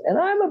lessons, and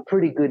I'm a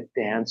pretty good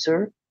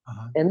dancer.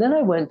 Uh-huh. And then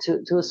I went to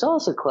a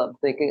salsa club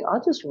thinking,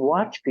 I'll just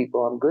watch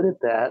people. I'm good at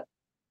that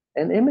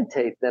and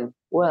imitate them.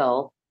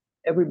 Well,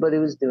 everybody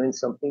was doing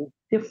something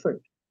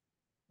different.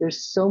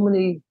 There's so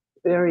many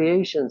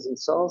variations in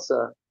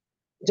salsa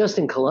just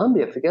in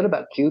Colombia, forget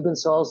about Cuban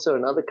salsa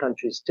and other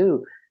countries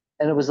too.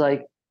 And it was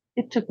like,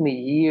 it took me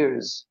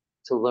years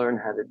to learn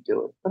how to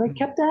do it. But I Mm.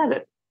 kept at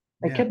it.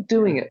 I Yeah. kept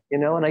doing it,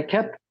 and I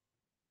kept,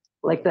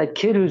 like that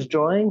kid who's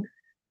drawing,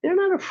 they're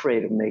not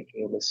afraid of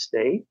making a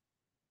mistake.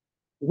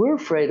 We're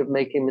afraid of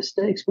making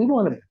mistakes. We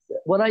want to,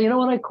 what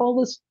I call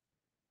this?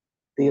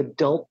 The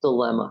adult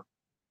dilemma.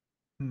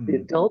 The Hmm.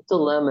 adult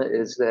dilemma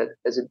is that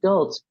as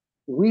adults,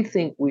 we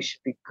think we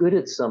should be good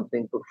at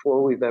something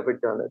before we've ever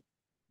done it.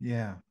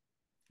 Yeah.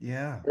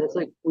 Yeah. And it's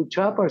like we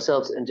trap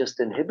ourselves and just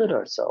inhibit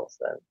ourselves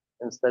then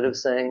instead of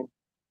saying,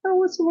 oh,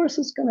 what's the worst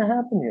that's going to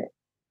happen here?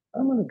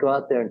 I'm going to go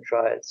out there and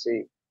try it.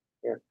 See,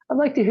 yeah. I'd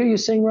like to hear you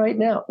sing right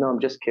now. No, I'm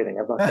just kidding.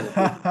 I'm not going to do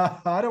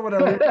I don't want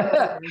to lose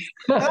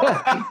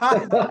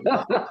listeners.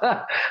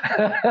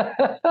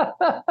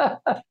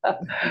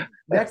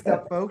 Next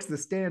up, folks, the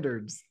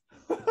standards.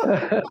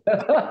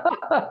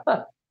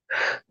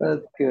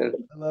 That's good.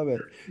 I love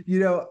it.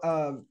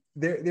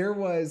 There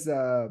was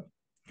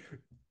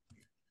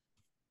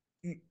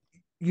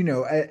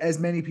as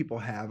many people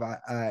have,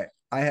 I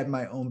had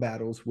my own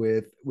battles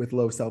with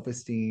low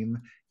self-esteem,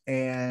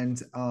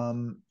 and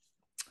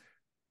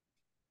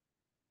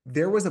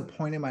there was a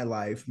point in my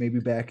life, maybe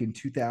back in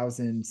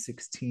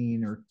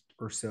 2016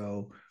 or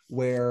so,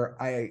 where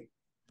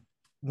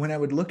when I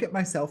would look at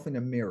myself in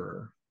a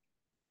mirror,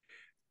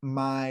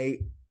 my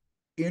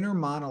inner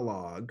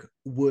monologue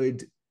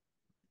would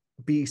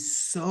be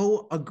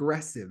so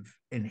aggressive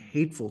and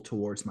hateful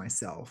towards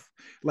myself.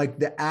 Like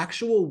the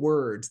actual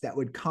words that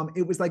would come,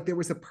 it was like there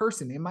was a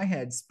person in my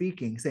head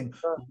speaking, saying,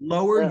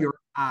 lower Yeah. your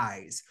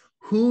eyes.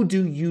 Who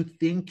do you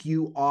think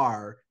you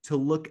are to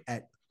look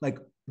at? Like,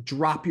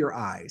 drop your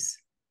eyes.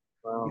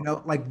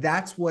 Wow. Like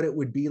that's what it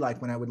would be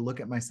like when I would look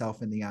at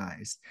myself in the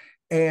eyes.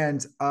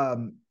 And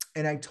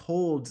I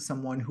told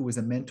someone who was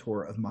a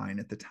mentor of mine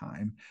at the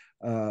time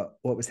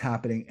what was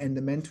happening. And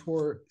the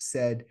mentor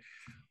said,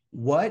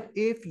 what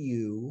if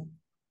you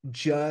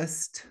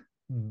just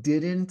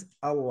didn't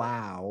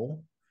allow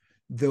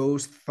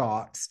those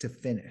thoughts to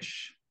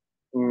finish?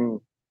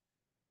 Mm,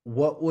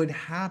 What would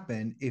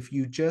happen if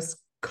you just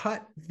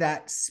cut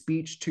that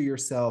speech to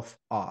yourself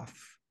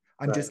off?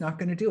 I'm right. just not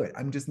going to do it.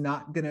 I'm just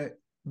not going to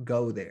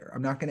go there.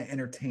 I'm not going to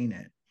entertain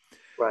it.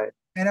 Right.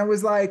 And I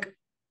was like,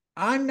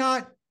 I'm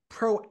not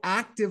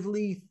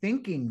proactively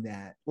thinking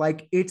that.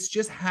 Like, it's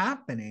just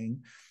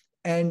happening.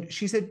 And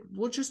she said,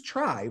 well, just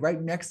try,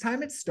 right? Next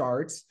time it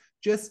starts,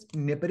 just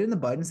nip it in the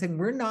bud and saying,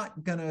 we're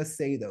not going to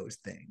say those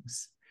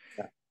things.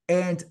 Yeah.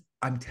 And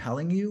I'm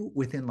telling you,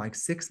 within like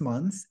 6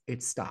 months,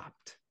 it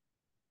stopped.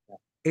 Yeah.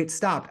 It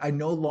stopped. I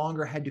no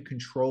longer had to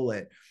control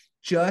it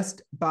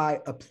just by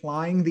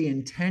applying the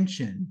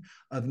intention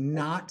of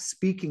not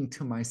speaking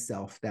to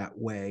myself that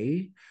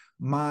way.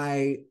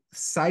 My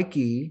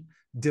psyche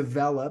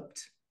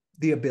developed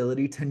the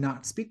ability to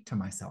not speak to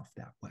myself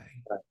that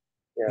way. Right.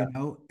 Yeah.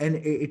 And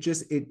it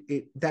just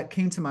it that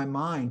came to my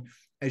mind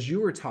as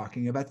you were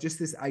talking about just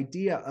this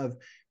idea of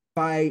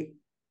by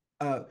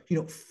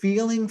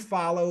feeling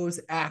follows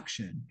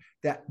action,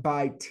 that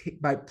by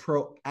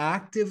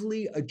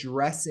proactively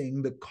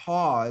addressing the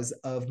cause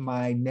of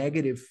my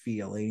negative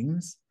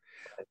feelings,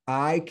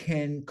 I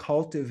can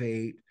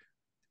cultivate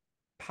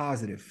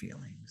positive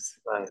feelings.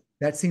 Right.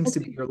 That seems to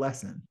be your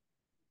lesson.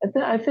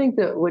 I think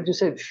that what you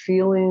said,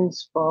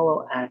 feelings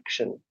follow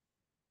action.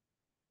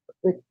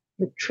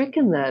 The trick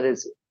in that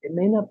is it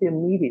may not be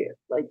immediate,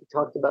 like you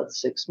talked about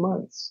 6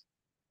 months,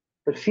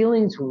 but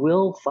feelings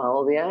will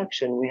follow the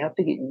action. We have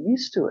to get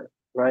used to it,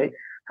 right?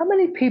 How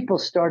many people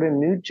start a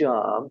new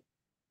job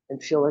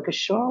and feel like a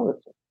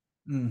charlatan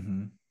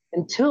Mm-hmm.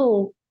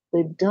 until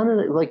they've done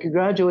it? Like you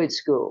graduate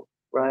school,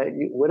 right?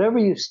 Whatever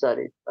you've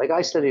studied, like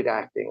I studied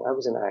acting, I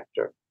was an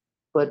actor,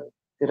 but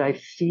did I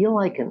feel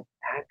like an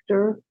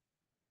actor?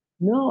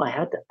 No, I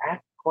had to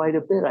act quite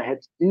a bit. I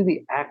had to do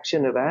the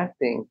action of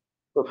acting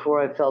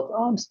before I felt,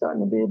 oh, I'm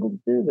starting to be able to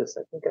do this.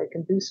 I think I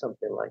can do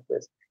something like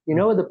this.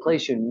 The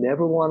place you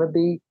never want to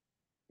be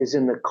is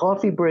in the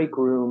coffee break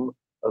room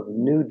of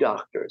new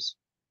doctors.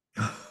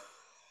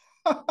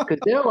 Because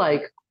they're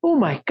like, oh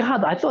my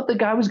God, I thought the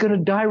guy was going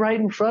to die right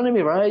in front of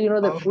me, right? They're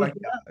Oh my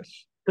freaking out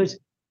gosh. because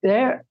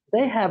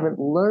they haven't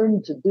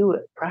learned to do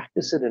it,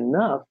 practice it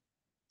enough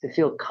to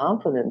feel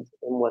confident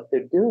in what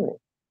they're doing.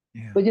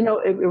 Yeah. But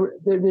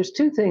there's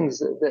two things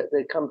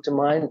that come to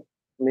mind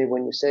for me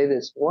when you say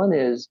this. One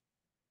is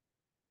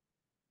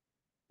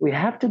we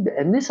have to,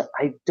 and this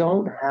I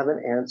don't have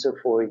an answer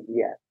for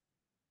yet.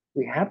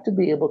 We have to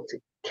be able to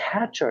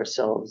catch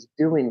ourselves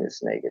doing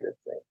this negative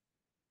thing.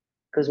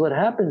 Because what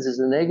happens is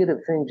the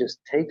negative thing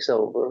just takes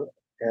over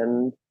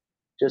and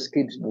just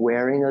keeps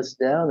wearing us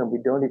down, and we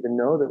don't even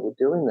know that we're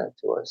doing that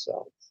to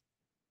ourselves.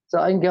 So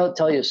I can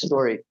tell you a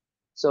story.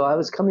 So I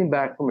was coming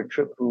back from a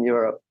trip from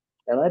Europe,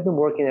 and I'd been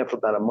working there for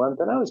about a month,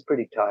 and I was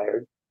pretty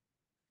tired.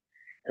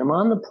 And I'm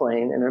on the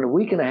plane, and in a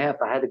week and a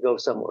half, I had to go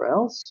somewhere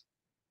else.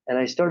 And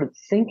I started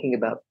thinking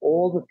about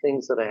all the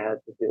things that I had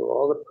to do,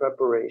 all the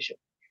preparation.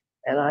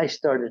 And I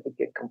started to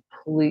get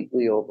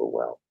completely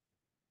overwhelmed.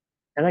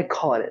 And I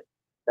caught it.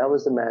 That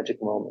was the magic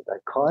moment. I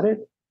caught it.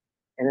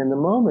 And in the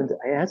moment,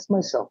 I asked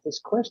myself this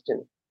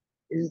question: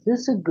 is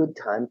this a good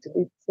time to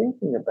be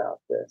thinking about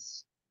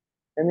this?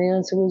 And the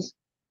answer was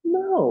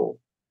no.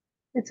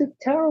 It's a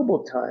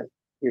terrible time.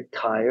 You're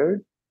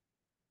tired.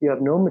 You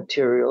have no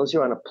materials.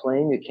 You're on a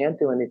plane. You can't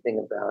do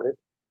anything about it.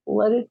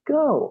 Let it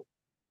go.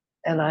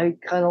 And I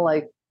kind of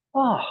like,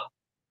 oh,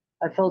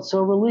 I felt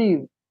so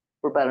relieved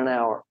for about an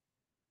hour.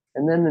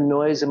 And then the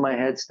noise in my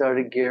head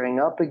started gearing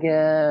up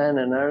again,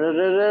 and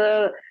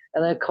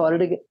I caught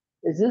it again.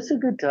 Is this a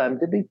good time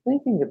to be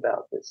thinking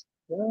about this?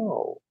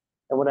 No.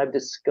 And what I've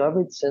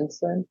discovered since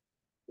then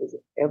is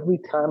every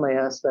time I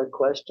ask that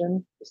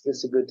question, is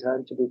this a good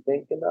time to be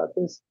thinking about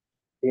this?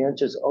 The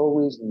answer is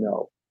always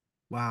no.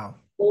 Wow.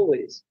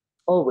 Always,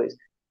 always.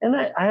 And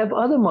I have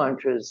other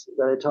mantras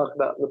that I talk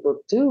about in the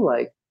book too,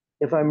 like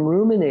if I'm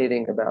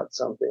ruminating about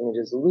something and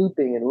just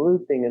looping and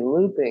looping and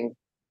looping,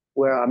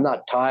 where I'm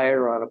not tired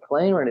or on a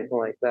plane or anything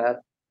like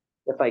that,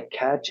 if I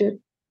catch it,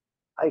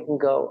 I can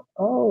go,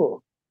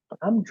 oh,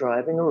 I'm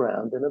driving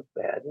around in a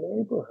bad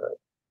neighborhood.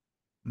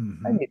 I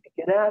Mm-hmm. need to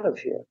get out of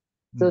here.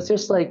 So it's Mm.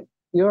 just like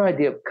your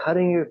idea of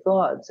cutting your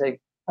thoughts, like,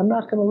 I'm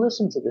not going to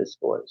listen to this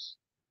voice,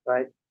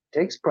 right? It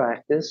takes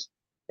practice.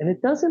 And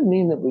it doesn't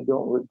mean that we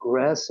don't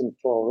regress and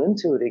fall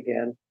into it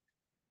again.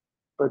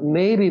 But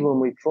maybe when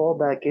we fall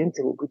back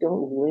into it, we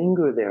don't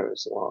linger there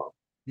as long.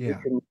 We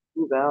Yeah. can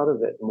move out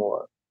of it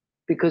more.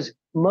 Because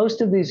most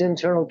of these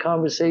internal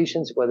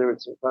conversations, whether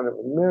it's in front of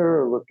a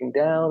mirror or looking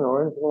down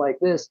or anything like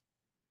this,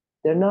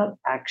 they're not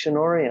action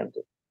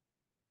oriented.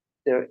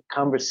 They're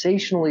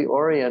conversationally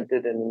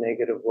oriented in a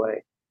negative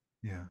way.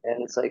 Yeah.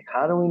 And it's like,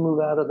 how do we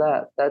move out of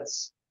that?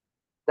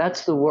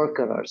 That's the work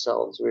on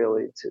ourselves,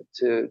 really,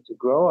 to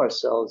grow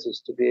ourselves,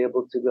 is to be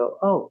able to go,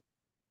 oh,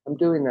 I'm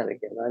doing that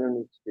again. I don't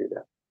need to do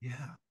that.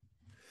 Yeah.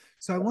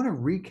 So I want to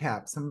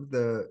recap some of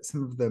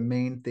the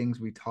main things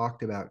we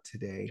talked about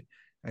today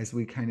as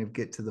we kind of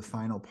get to the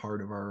final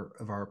part of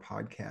our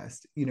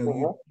podcast. You know,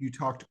 Uh-huh. you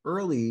talked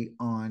early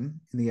on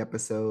in the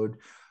episode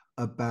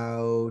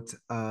about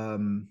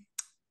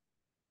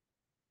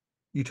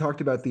you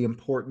talked about the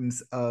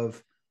importance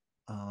of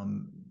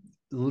um,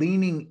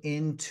 leaning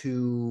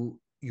into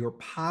your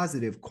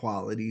positive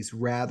qualities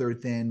rather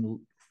than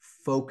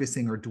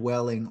focusing or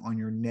dwelling on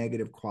your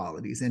negative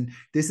qualities. And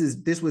this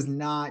was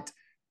not,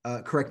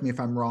 correct me if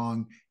I'm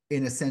wrong,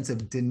 in a sense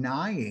of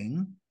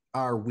denying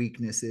our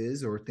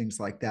weaknesses or things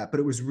like that, but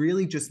it was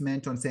really just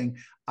meant on saying,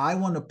 I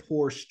want to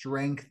pour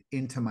strength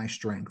into my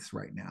strengths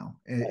right now.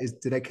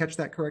 Did I catch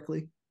that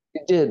correctly?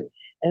 You did.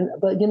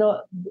 But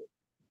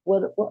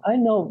what I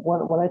know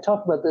when I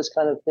talk about this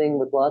kind of thing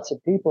with lots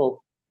of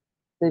people,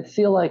 they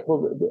feel like,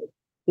 well,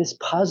 this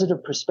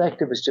positive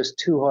perspective is just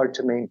too hard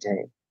to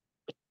maintain,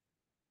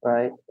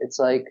 right? It's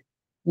like,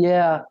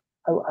 yeah,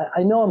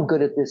 I know I'm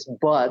good at this,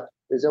 but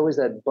there's always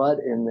that but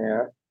in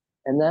there.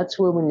 And that's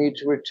where we need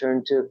to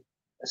return to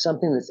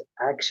something that's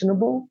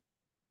actionable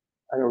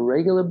on a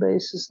regular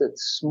basis,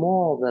 that's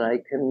small, that I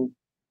can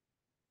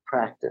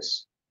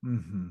practice,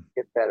 Mm-hmm.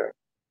 get better,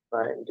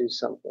 right? And do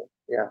something.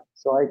 Yeah.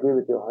 So I agree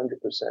with you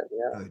 100%.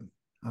 Yeah. Good.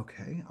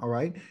 Okay. All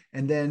right.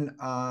 And then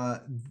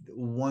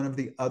one of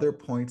the other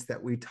points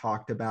that we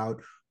talked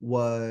about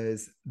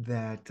was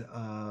that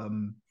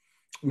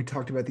we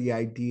talked about the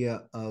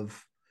idea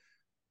of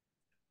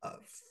uh,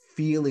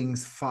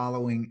 feelings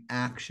following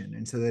action.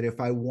 And so that if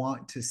I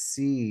want to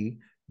see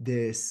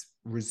this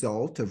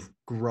result of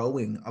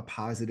growing a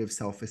positive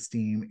self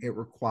esteem, it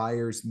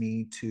requires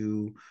me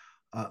to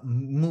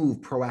move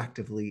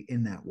proactively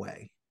in that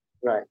way.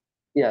 Right.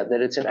 Yeah.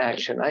 That it's an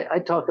action. I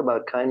talk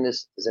about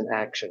kindness as an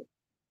action,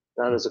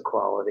 not as a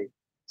quality,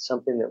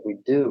 something that we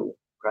do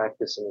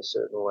practice in a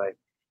certain way.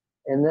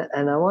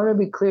 And I want to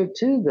be clear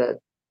too that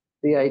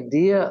the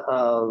idea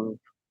of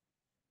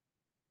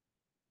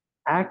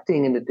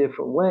acting in a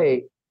different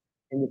way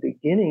in the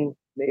beginning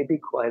may be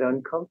quite It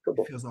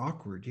uncomfortable. feels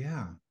awkward.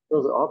 Yeah. It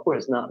feels awkward.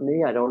 It's not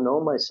me. I don't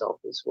know myself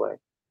this way.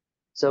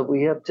 So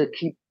we have to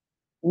keep,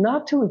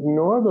 not to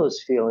ignore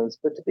those feelings,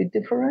 but to be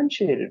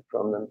differentiated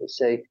from them, to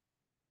say,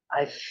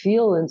 I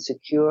feel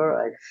insecure.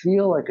 I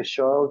feel like a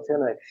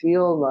charlatan. I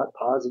feel not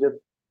positive,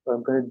 but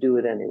I'm going to do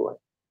it anyway.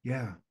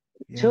 Yeah.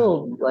 Yeah.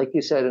 Until, like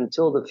you said,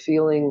 until the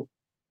feeling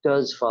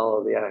does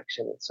follow the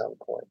action at some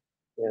point,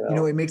 you You know,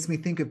 know? it makes me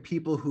think of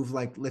people who've,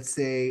 like, let's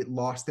say,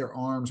 lost their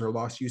arms or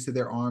lost use of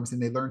their arms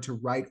and they learn to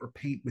write or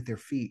paint with their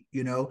feet.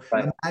 You know,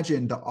 Right.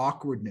 imagine the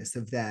awkwardness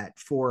of that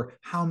for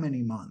how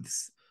many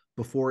months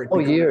before it Oh,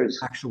 becomes years,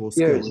 actual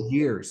skill. years.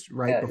 Years,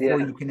 right? Yeah, Before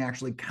yeah, you can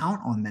actually count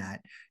on that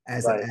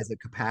right. as a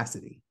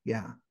capacity.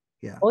 Yeah.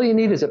 Yeah. All you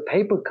need is a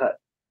paper cut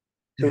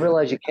to Yeah.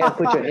 realize you can't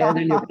put your hand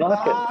in your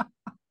pocket.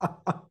 I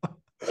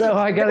So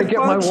I got to can't get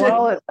my function.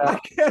 wallet I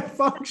out. can't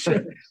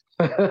function.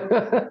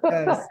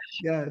 Yes.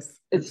 Yes.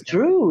 It's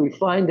true. We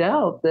find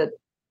out that.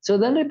 So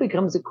then it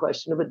becomes a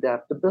question of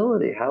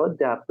adaptability. How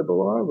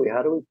adaptable are we?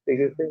 How do we Yeah.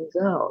 figure things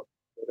out?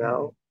 You Yeah.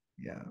 know,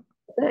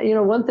 Yeah.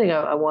 one thing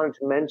I wanted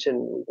to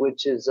mention,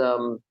 which is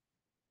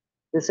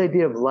this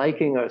idea of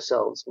liking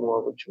ourselves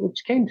more,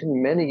 which came to me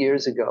many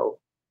years ago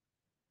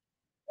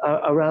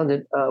around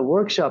a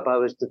workshop I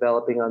was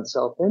developing on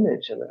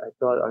self-image, and I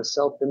thought our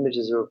self-image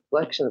is a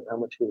reflection of how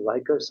much we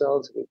like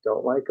ourselves, we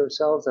don't like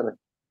ourselves, and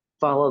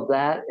follow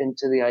that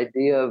into the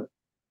idea of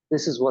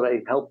this is what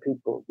I help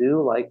people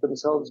do, like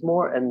themselves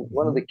more. And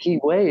one of the key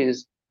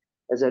ways,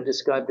 as I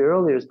described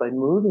earlier, is by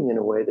moving in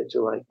a way that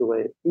you like the way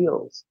it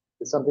feels.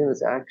 It's something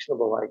that's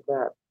actionable like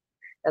that.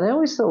 And I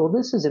always thought, well,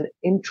 this is an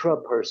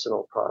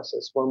intrapersonal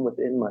process, one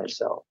within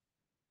myself.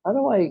 How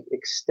do I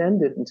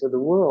extend it into the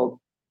world?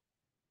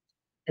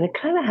 And it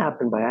kind of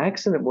happened by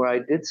accident where I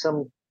did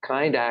some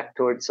kind act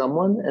towards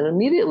someone, and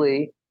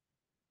immediately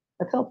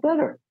I felt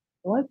better.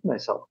 I liked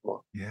myself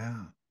more.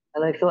 Yeah.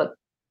 And I thought,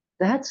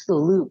 that's the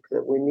loop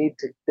that we need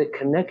to, the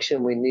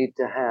connection we need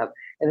to have.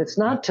 And it's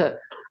not to,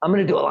 I'm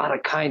going to do a lot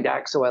of kind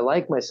acts so I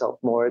like myself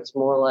more. It's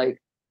more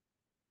like,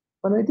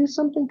 when I do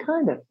something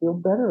kind, I feel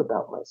better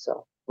about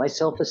myself. My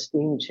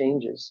self-esteem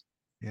changes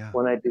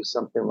when I do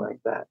something like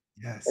that.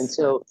 Yes. And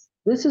so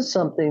this is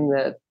something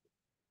that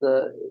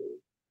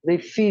they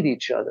feed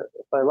each other.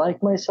 If I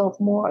like myself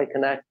more, I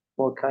can act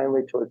more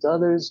kindly towards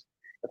others.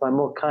 If I'm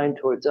more kind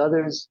towards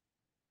others,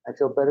 I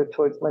feel better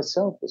towards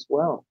myself as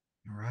well.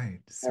 Right.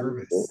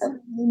 Service.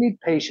 And you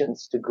need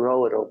patience to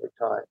grow it over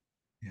time.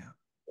 Yeah.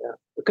 Yeah.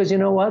 Because you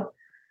know what?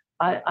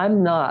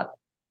 I'm not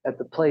at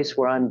the place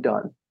where I'm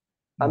done.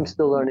 I'm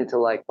still learning to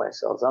like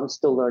myself. I'm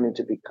still learning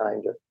to be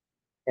kinder.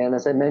 And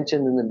as I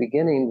mentioned in the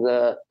beginning,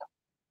 the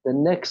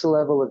next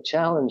level of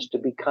challenge to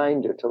be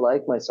kinder, to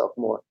like myself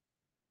more,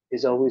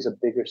 is always a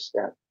bigger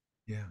step.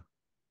 Yeah.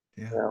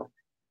 Yeah. You know?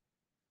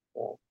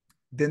 Yeah.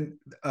 Then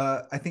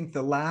I think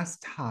the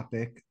last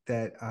topic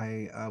that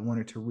I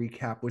wanted to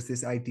recap was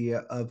this idea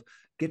of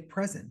get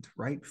present,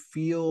 right?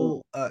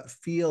 Feel,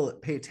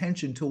 pay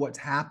attention to what's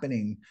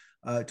happening,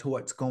 to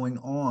what's going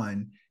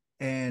on,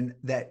 and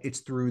that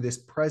it's through this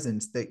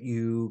presence that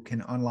you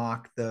can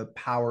unlock the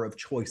power of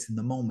choice in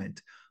the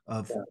moment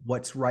of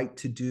what's right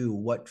to do,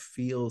 what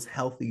feels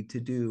healthy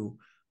to do.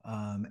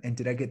 And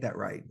did I get that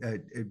right?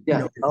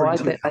 Yeah. I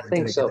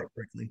think so.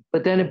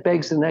 But then it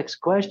begs the next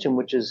question,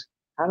 which is,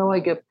 how do I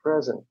get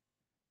present?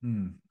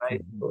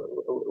 Right?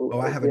 Oh,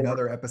 I have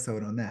another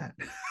episode on that.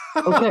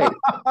 Okay,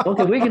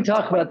 we can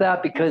talk about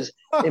that, because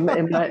in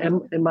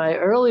my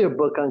earlier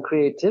book on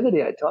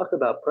creativity, I talk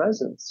about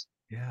presence.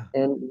 Yeah.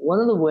 And one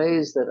of the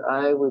ways that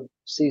I would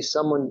see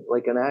someone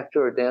like an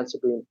actor or dancer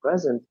being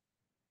present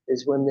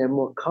is when they're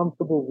more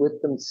comfortable with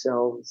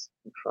themselves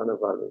in front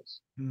of others.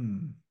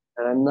 And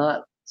I'm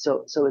not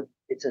so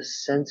it's a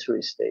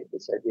sensory state,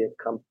 this idea of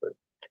comfort.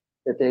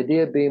 That the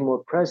idea of being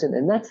more present,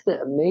 and that's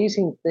the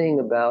amazing thing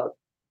about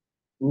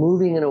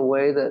moving in a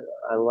way that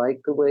I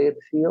like the way it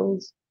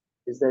feels,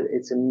 is that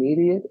it's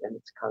immediate and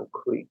it's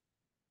concrete.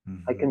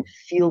 I can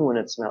feel when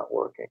it's not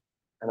working,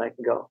 and I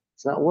can go,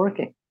 it's not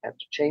working. I have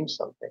to change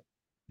something.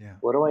 Yeah.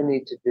 What do I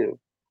need to do?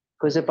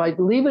 Because if I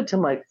leave it to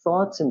my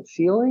thoughts and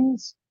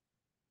feelings,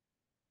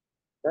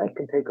 that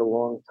can take a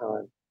long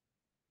time.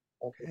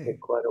 That can take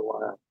quite a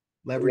while.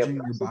 Leveraging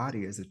your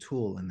body as a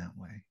tool in that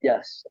way.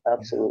 Yes,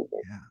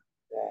 absolutely. Yeah.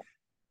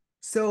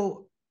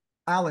 So,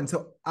 Alan,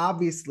 so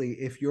obviously,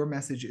 if your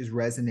message is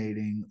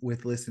resonating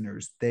with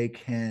listeners, they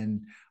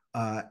can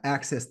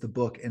access the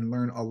book and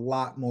learn a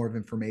lot more of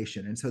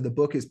information. And so the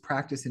book is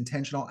Practice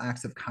Intentional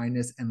Acts of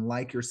Kindness and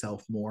Like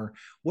Yourself More.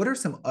 What are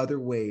some other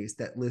ways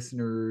that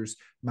listeners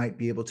might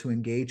be able to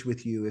engage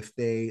with you if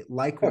they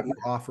like what you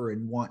offer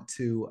and want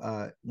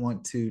to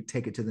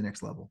take it to the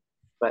next level?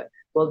 Right.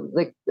 Well,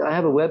 I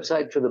have a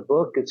website for the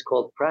book. It's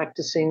called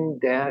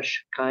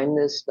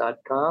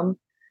practicing-kindness.com.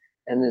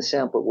 And there's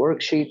sample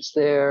worksheets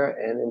there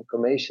and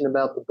information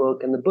about the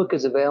book. And the book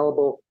is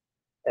available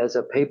as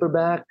a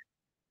paperback.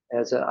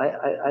 I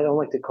don't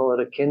like to call it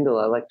a Kindle.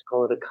 I like to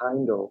call it a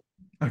Kindle.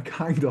 A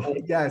Kindle,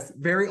 yes,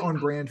 very on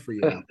brand for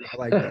you. I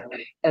like that.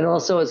 And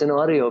also as an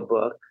audio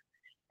book.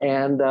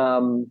 And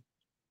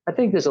I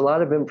think there's a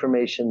lot of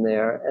information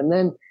there. And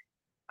then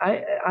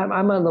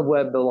I'm on the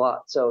web a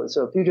lot. So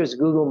if you just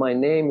Google my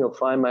name, you'll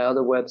find my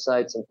other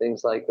websites and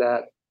things like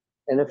that.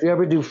 And if you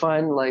ever do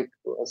find like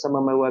some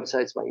of my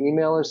websites, my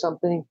email or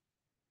something,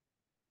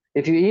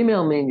 if you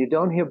email me and you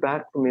don't hear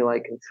back from me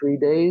like in 3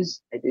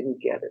 days, I didn't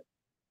get it.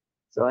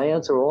 So I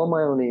answer all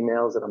my own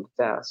emails, and I'm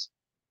fast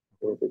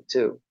with it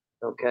too.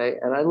 Okay.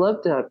 And I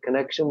love to have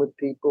connection with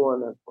people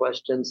and have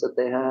questions that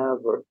they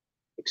have or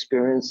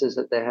experiences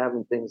that they have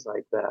and things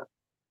like that.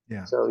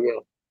 Yeah. So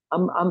yeah,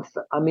 I'm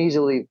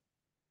easily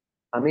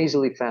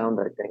found,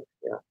 I think.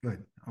 Yeah.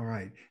 Good. All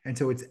right. And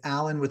so it's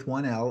Alan with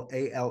one L,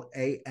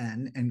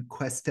 ALAN, and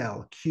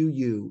Questel,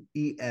 QUESTEL.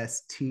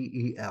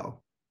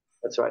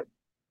 That's right.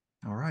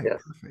 All right.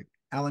 Yes. Perfect.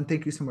 Alan,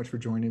 thank you so much for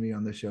joining me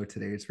on the show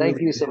today. It's really,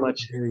 thank you so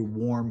much. A very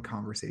warm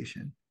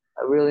conversation.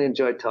 I really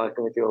enjoyed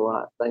talking with you a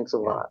lot. Thanks a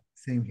lot.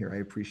 Same here. I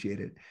appreciate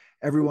it.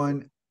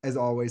 Everyone, as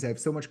always, I have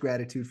so much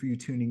gratitude for you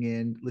tuning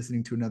in,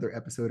 listening to another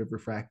episode of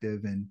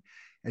Refractive. And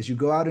as you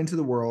go out into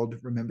the world,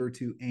 remember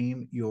to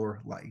aim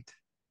your light.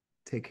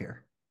 Take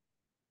care.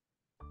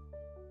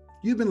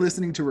 You've been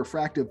listening to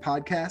Refractive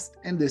Podcast,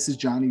 and this is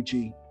Johnny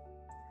G.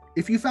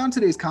 If you found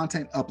today's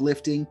content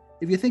uplifting,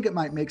 if you think it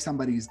might make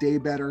somebody's day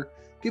better,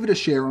 give it a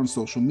share on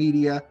social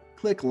media,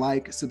 click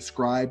like,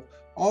 subscribe.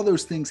 All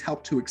those things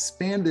help to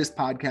expand this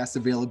podcast's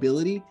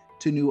availability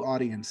to new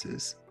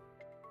audiences.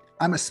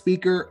 I'm a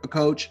speaker, a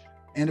coach,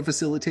 and a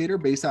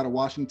facilitator based out of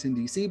Washington,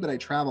 D.C., but I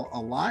travel a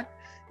lot.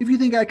 If you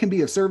think I can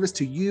be of service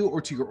to you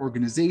or to your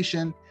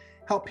organization,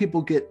 help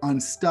people get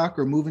unstuck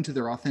or move into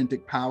their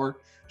authentic power,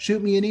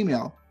 shoot me an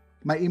email.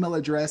 My email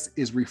address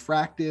is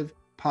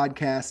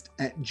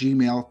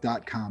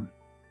refractivepodcast@gmail.com.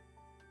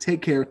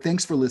 Take care.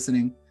 Thanks for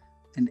listening,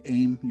 and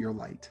aim your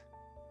light.